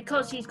Ron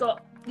because he's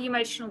got the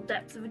emotional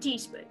depth of a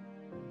teaspoon.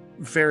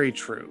 Very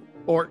true.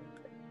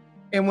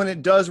 And when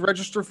it does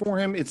register for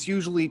him, it's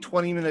usually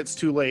 20 minutes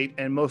too late,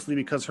 and mostly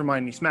because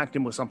Hermione smacked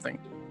him with something.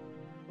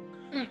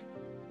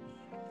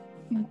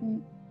 Mm-hmm.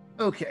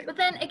 Okay. But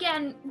then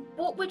again,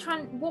 what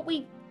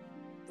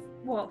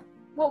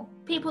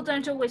people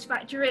don't always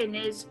factor in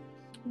is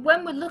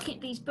when we're looking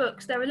at these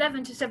books, they're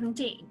 11 to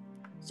 17.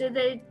 So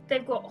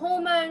they've got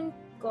hormone,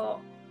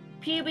 got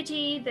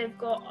puberty, they've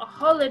got a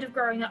whole lot of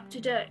growing up to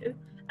do.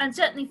 And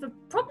certainly for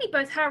probably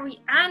both Harry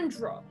and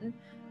Ron,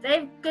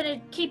 they're going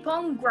to keep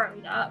on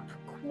growing up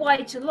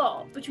quite a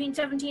lot between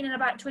 17 and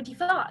about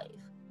 25.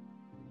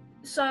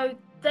 So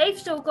they've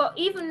still got,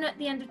 even at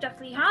the end of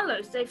Deathly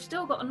Hallows, they've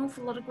still got an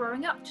awful lot of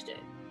growing up to do.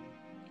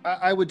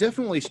 I would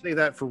definitely say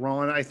that for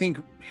Ron. I think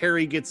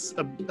Harry gets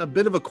a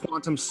bit of a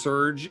quantum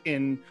surge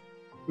in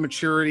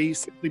maturity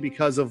simply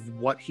because of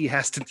what he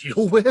has to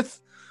deal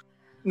with.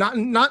 Not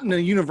in a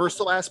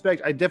universal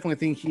aspect. I definitely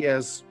think he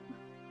has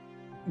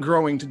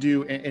growing to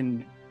do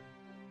in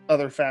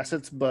other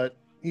facets, but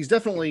he's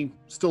definitely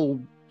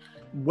still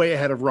way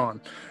ahead of Ron.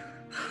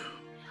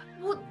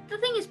 Well, the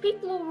thing is,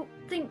 people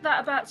think that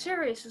about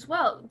Sirius as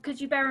well,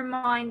 because you bear in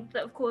mind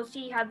that, of course,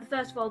 he had the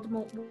first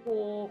Voldemort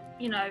War,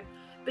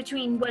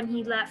 between when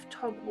he left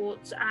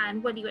Hogwarts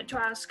and when he went to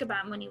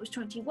Azkaban when he was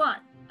 21.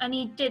 And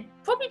he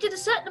probably did a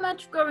certain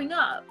amount of growing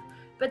up,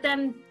 but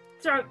then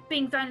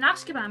being thrown in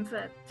Azkaban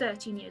for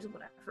 13 years or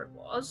whatever it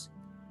was,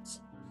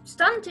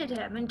 stunted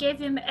him and gave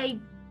him a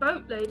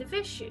boatload of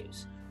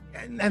issues.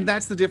 And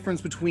that's the difference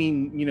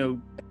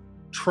between,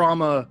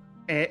 trauma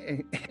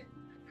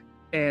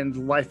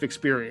and life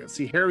experience.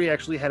 See, Harry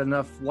actually had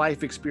enough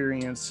life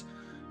experience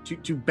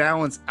to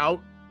balance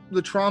out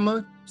the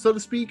trauma, so to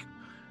speak,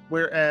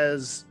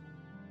 whereas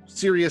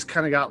Sirius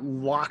kind of got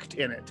locked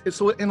in it.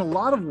 So in a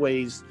lot of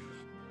ways,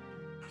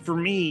 for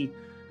me,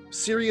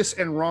 Sirius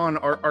and Ron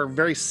are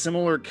very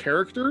similar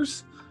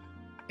characters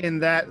in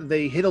that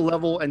they hit a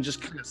level and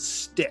just kind of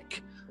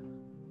stick.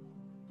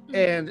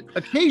 And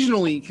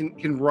occasionally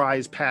can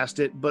rise past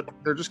it, but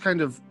they're just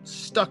kind of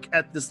stuck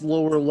at this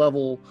lower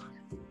level.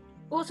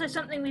 Also,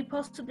 something we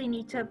possibly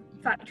need to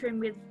factor in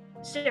with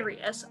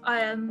Sirius,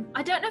 I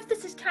don't know if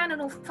this is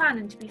canon or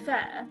fanon, to be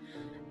fair,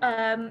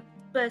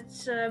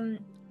 but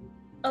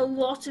a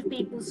lot of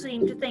people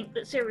seem to think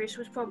that Sirius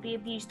was probably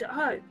abused at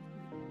home.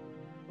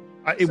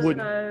 I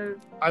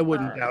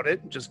wouldn't doubt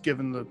it, just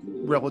given the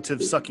relative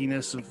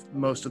suckiness of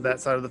most of that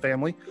side of the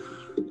family.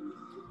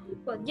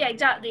 Well, yeah,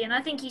 exactly. And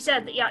I think he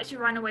said that he actually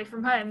ran away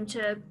from home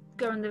to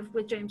go and live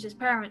with James's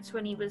parents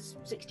when he was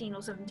 16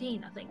 or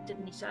 17, I think,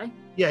 didn't he say?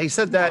 Yeah, he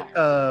said that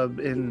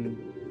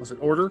in, was it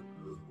Order?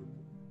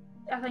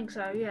 I think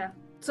so, yeah.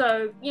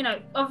 So,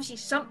 obviously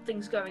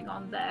something's going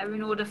on there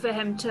in order for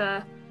him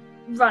to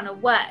run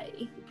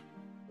away.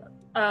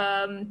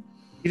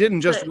 He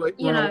didn't just run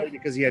away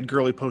because he had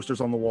girly posters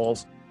on the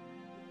walls.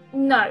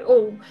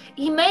 No,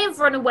 he may have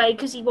run away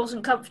because he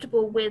wasn't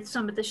comfortable with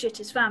some of the shit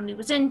his family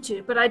was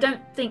into, but I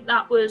don't think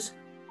that was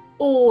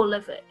all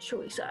of it, shall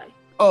we say.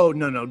 Oh,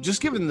 no.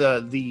 Just given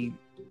the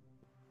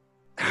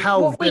how...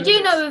 What we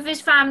do know of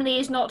his family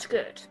is not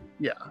good.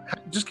 Yeah,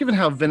 just given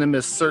how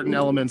venomous certain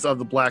elements of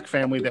the Black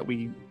family that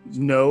we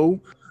know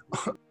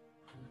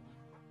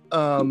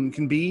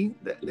can be,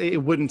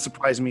 it wouldn't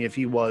surprise me if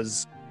he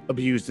was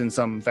abused in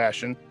some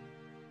fashion.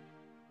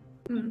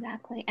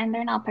 Exactly. And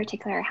they're not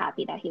particularly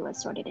happy that he was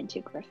sorted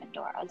into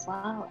Gryffindor as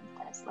well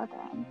instead of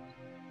Slytherin.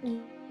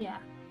 Yeah,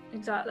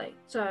 exactly.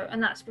 So,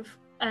 and that's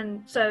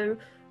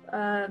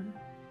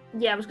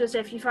yeah, I was going to say,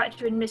 if you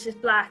factor in Mrs.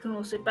 Black and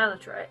also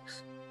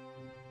Bellatrix,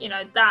 you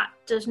know, that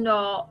does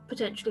not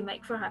potentially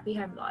make for a happy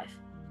home life.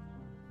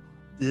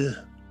 Yeah.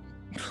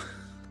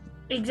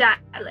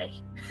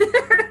 Exactly.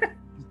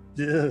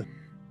 Yeah.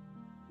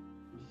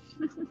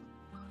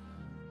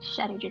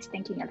 Shudder just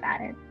thinking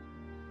about it.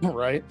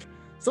 Right.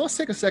 So let's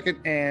take a second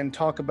and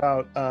talk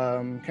about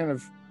kind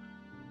of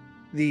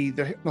the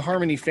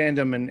Harmony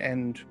fandom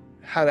and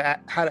how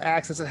to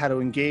access it, how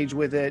to engage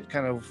with it,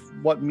 kind of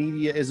what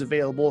media is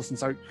available.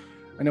 Since I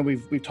know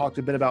we've talked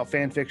a bit about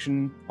fan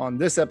fiction on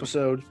this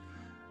episode,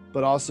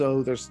 but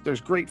also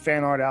there's great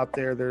fan art out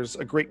there. There's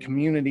a great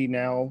community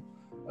now.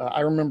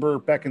 I remember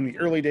back in the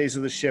early days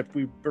of the ship,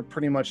 we were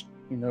pretty much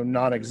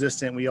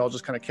non-existent. We all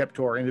just kind of kept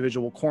to our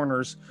individual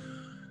corners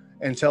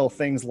until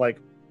things like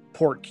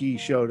Portkey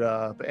showed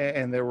up,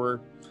 and there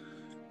were.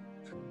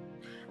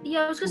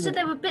 Yeah, I was going to say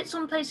there were bits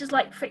on places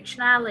like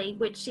Fiction Alley,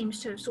 which seems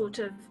to have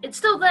it's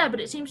still there, but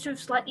it seems to have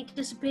slightly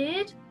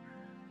disappeared.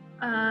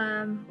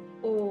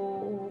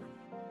 Or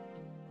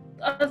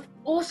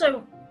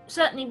also,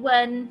 certainly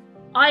when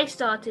I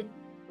started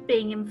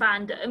being in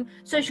fandom,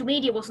 social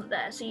media wasn't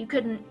there, so you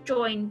couldn't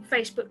join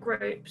Facebook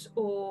groups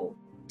or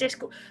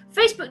Discord.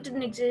 Facebook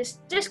didn't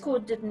exist,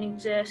 Discord didn't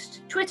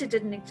exist, Twitter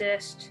didn't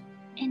exist.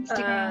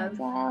 Instagram as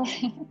well.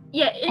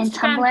 Yeah, Instagram. And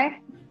Tumblr.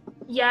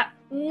 Yeah,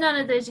 none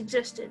of those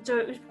existed. So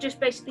it was just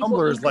basically Tumblr what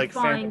you is could like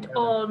find fandom.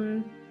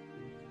 on.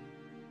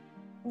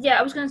 Yeah,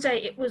 I was going to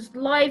say it was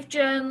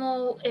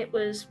LiveJournal, it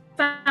was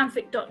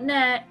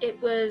fanfic.net,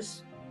 it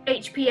was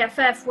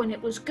HPFF when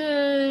it was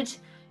good,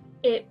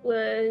 it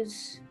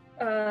was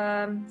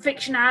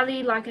Fiction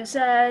Alley, like I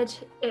said,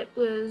 it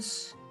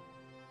was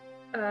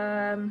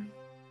AO3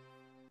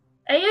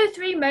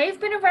 may have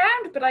been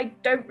around, but I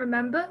don't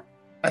remember.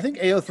 I think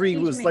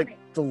AO3 was like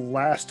the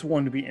last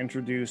one to be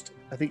introduced.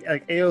 I think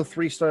like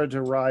AO3 started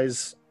to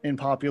rise in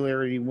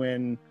popularity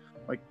when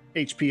like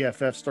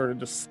HPFF started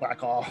to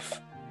slack off.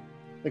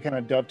 They kind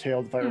of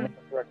dovetailed, if I remember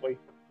correctly.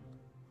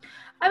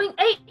 I mean,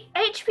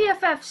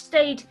 HPFF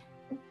stayed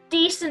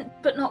decent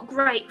but not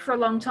great for a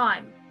long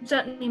time.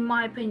 Certainly, in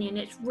my opinion,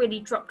 it's really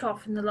dropped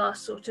off in the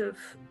last sort of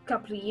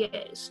couple of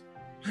years.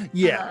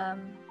 Yeah.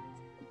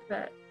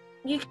 But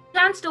you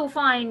can still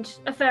find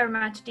a fair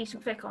amount of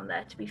decent fic on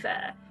there, to be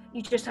fair.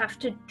 You just have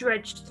to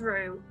dredge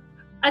through.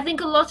 I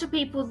think a lot of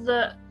people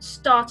that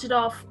started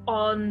off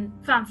on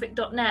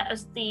fanfic.net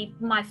as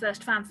my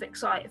first fanfic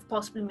site have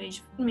possibly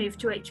moved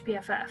to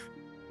HPFF.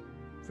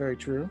 Very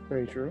true.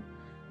 Very true.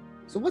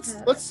 So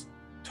let's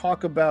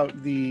talk about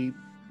you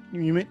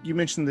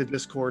mentioned the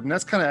Discord, and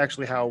that's kind of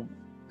actually how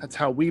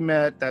we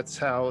met. That's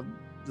how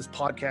this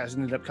podcast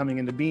ended up coming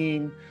into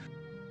being.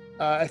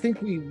 I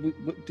think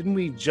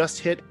we just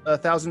hit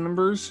 1,000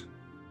 members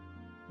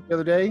the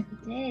other day.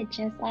 We did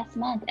just last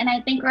month, and I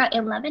think we're at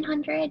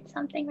 1,100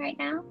 something right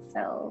now.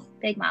 So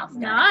big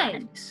milestone.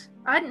 Nice.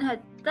 I hadn't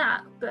heard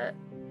that, but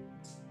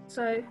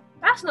so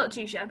that's not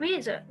too shabby,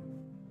 is it?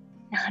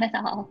 Not at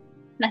all.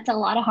 That's a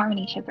lot of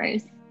Harmony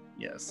shippers.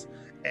 Yes,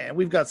 and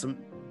we've got some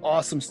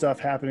awesome stuff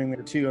happening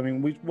there too. I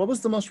mean, what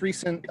was the most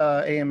recent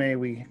AMA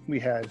we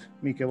had,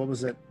 Mika? What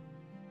was it?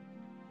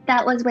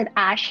 That was with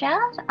Asha.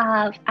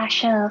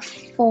 Asha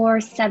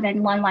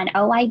 47110,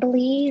 I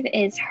believe,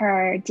 is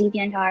her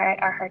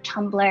DeviantArt or her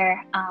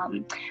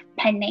Tumblr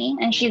pen name,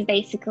 and she's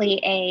basically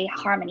a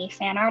Harmony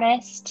fan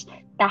artist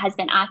that has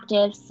been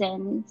active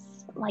since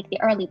like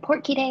the early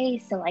Portkey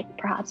days, so like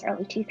perhaps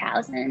early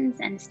 2000s,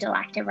 and still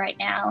active right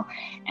now.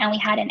 And we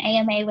had an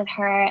AMA with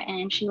her,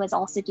 and she was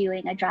also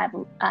doing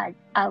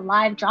a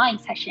live drawing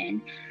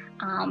session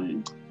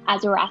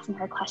as we were asking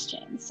her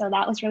questions. So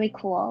that was really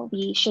cool.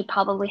 We should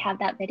probably have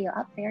that video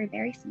up very,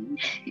 very soon.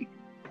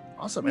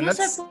 Awesome. And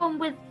that's one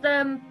with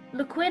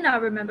LeQuinn, I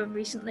remember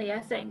recently, I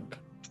think.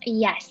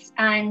 Yes,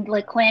 and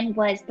LeQuinn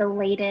was the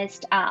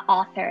latest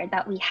author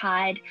that we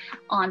had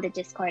on the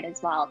Discord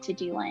as well to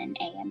do an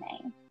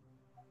AMA.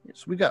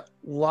 So we got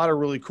a lot of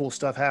really cool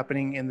stuff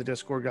happening in the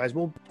Discord, guys.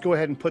 We'll go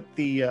ahead and put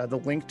the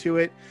link to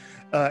it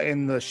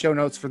in the show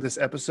notes for this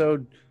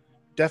episode.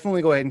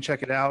 Definitely go ahead and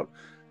check it out.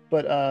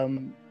 But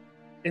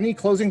any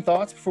closing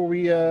thoughts before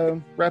we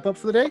wrap up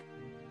for the day?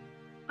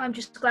 I'm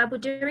just glad we're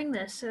doing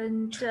this,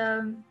 and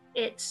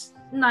it's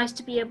nice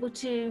to be able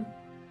to,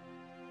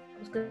 I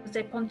was going to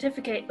say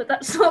pontificate, but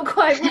that's not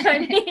quite what I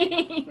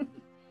mean.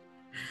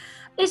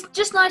 It's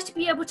just nice to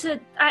be able to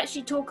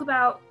actually talk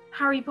about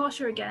Harry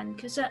Potter again,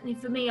 because certainly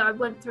for me, I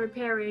went through a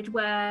period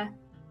where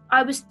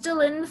I was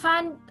still in the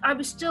fan. I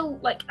was still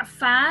like a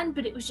fan,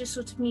 but it was just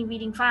sort of me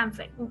reading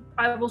fanfic.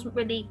 I wasn't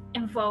really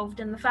involved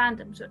in the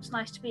fandom, so it's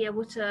nice to be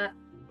able to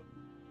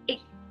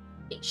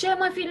share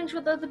my feelings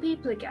with other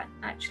people again,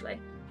 actually.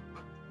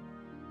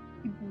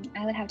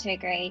 I would have to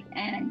agree.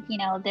 And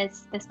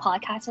this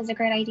podcast is a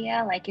great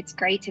idea. Like, it's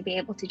great to be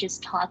able to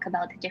just talk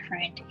about the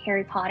different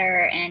Harry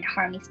Potter and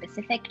Harmony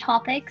specific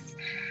topics,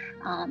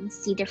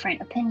 see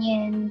different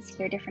opinions,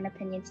 hear different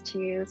opinions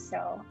too.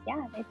 So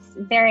yeah, it's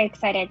very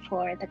excited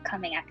for the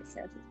coming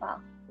episodes as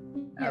well.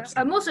 Yeah,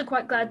 I'm also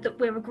quite glad that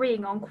we're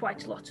agreeing on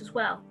quite a lot as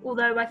well,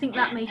 although I think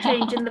that may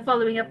change in the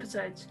following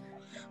episodes.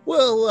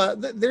 Well,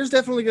 there's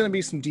definitely going to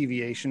be some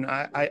deviation,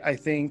 I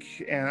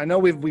think, and I know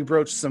we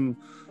broached some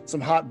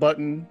hot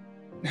button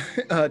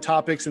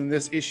topics in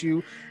this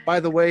issue. By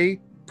the way,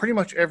 pretty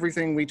much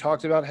everything we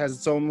talked about has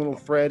its own little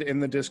thread in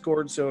the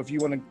Discord, so if you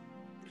want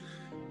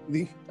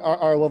to,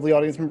 our lovely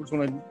audience members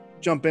want to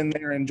jump in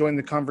there and join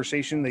the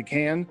conversation, they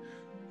can.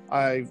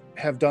 I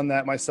have done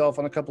that myself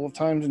on a couple of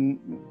times,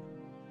 and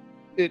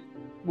it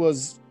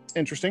was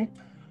interesting.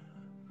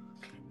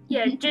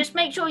 Yeah, just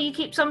make sure you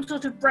keep some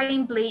sort of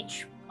brain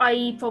bleach,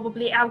 i.e.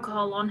 probably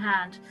alcohol, on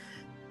hand.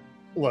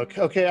 Look,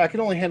 okay, I can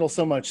only handle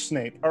so much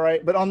Snape, all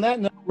right? But on that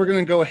note, we're going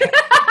to go ahead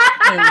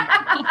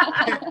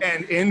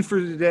and end for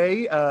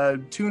today.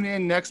 Tune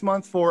in next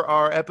month for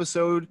our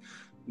episode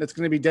that's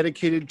going to be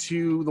dedicated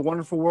to the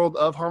wonderful world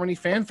of Harmony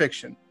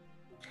fanfiction.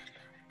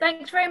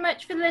 Thanks very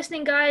much for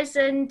listening, guys,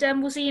 and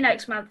we'll see you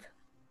next month.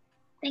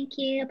 Thank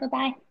you.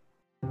 Bye-bye.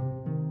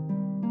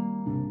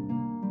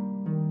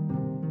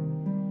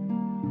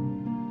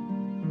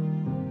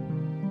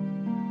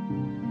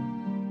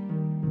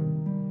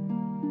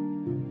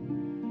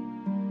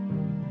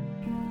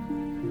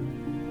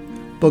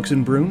 Books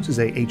and Brooms is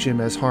a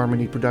HMS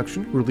Harmony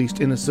production released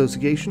in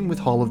association with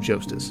Hall of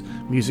Justice.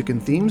 Music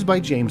and themes by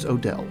James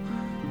Odell.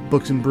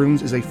 Books and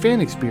Brooms is a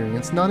fan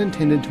experience not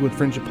intended to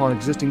infringe upon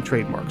existing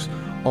trademarks.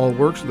 All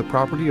works are the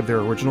property of their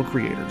original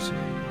creators.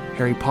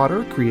 Harry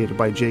Potter, created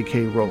by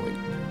J.K. Rowling.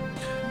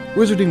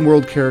 Wizarding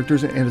World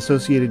characters and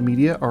associated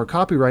media are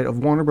copyright of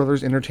Warner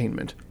Bros.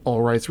 Entertainment.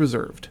 All rights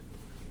reserved.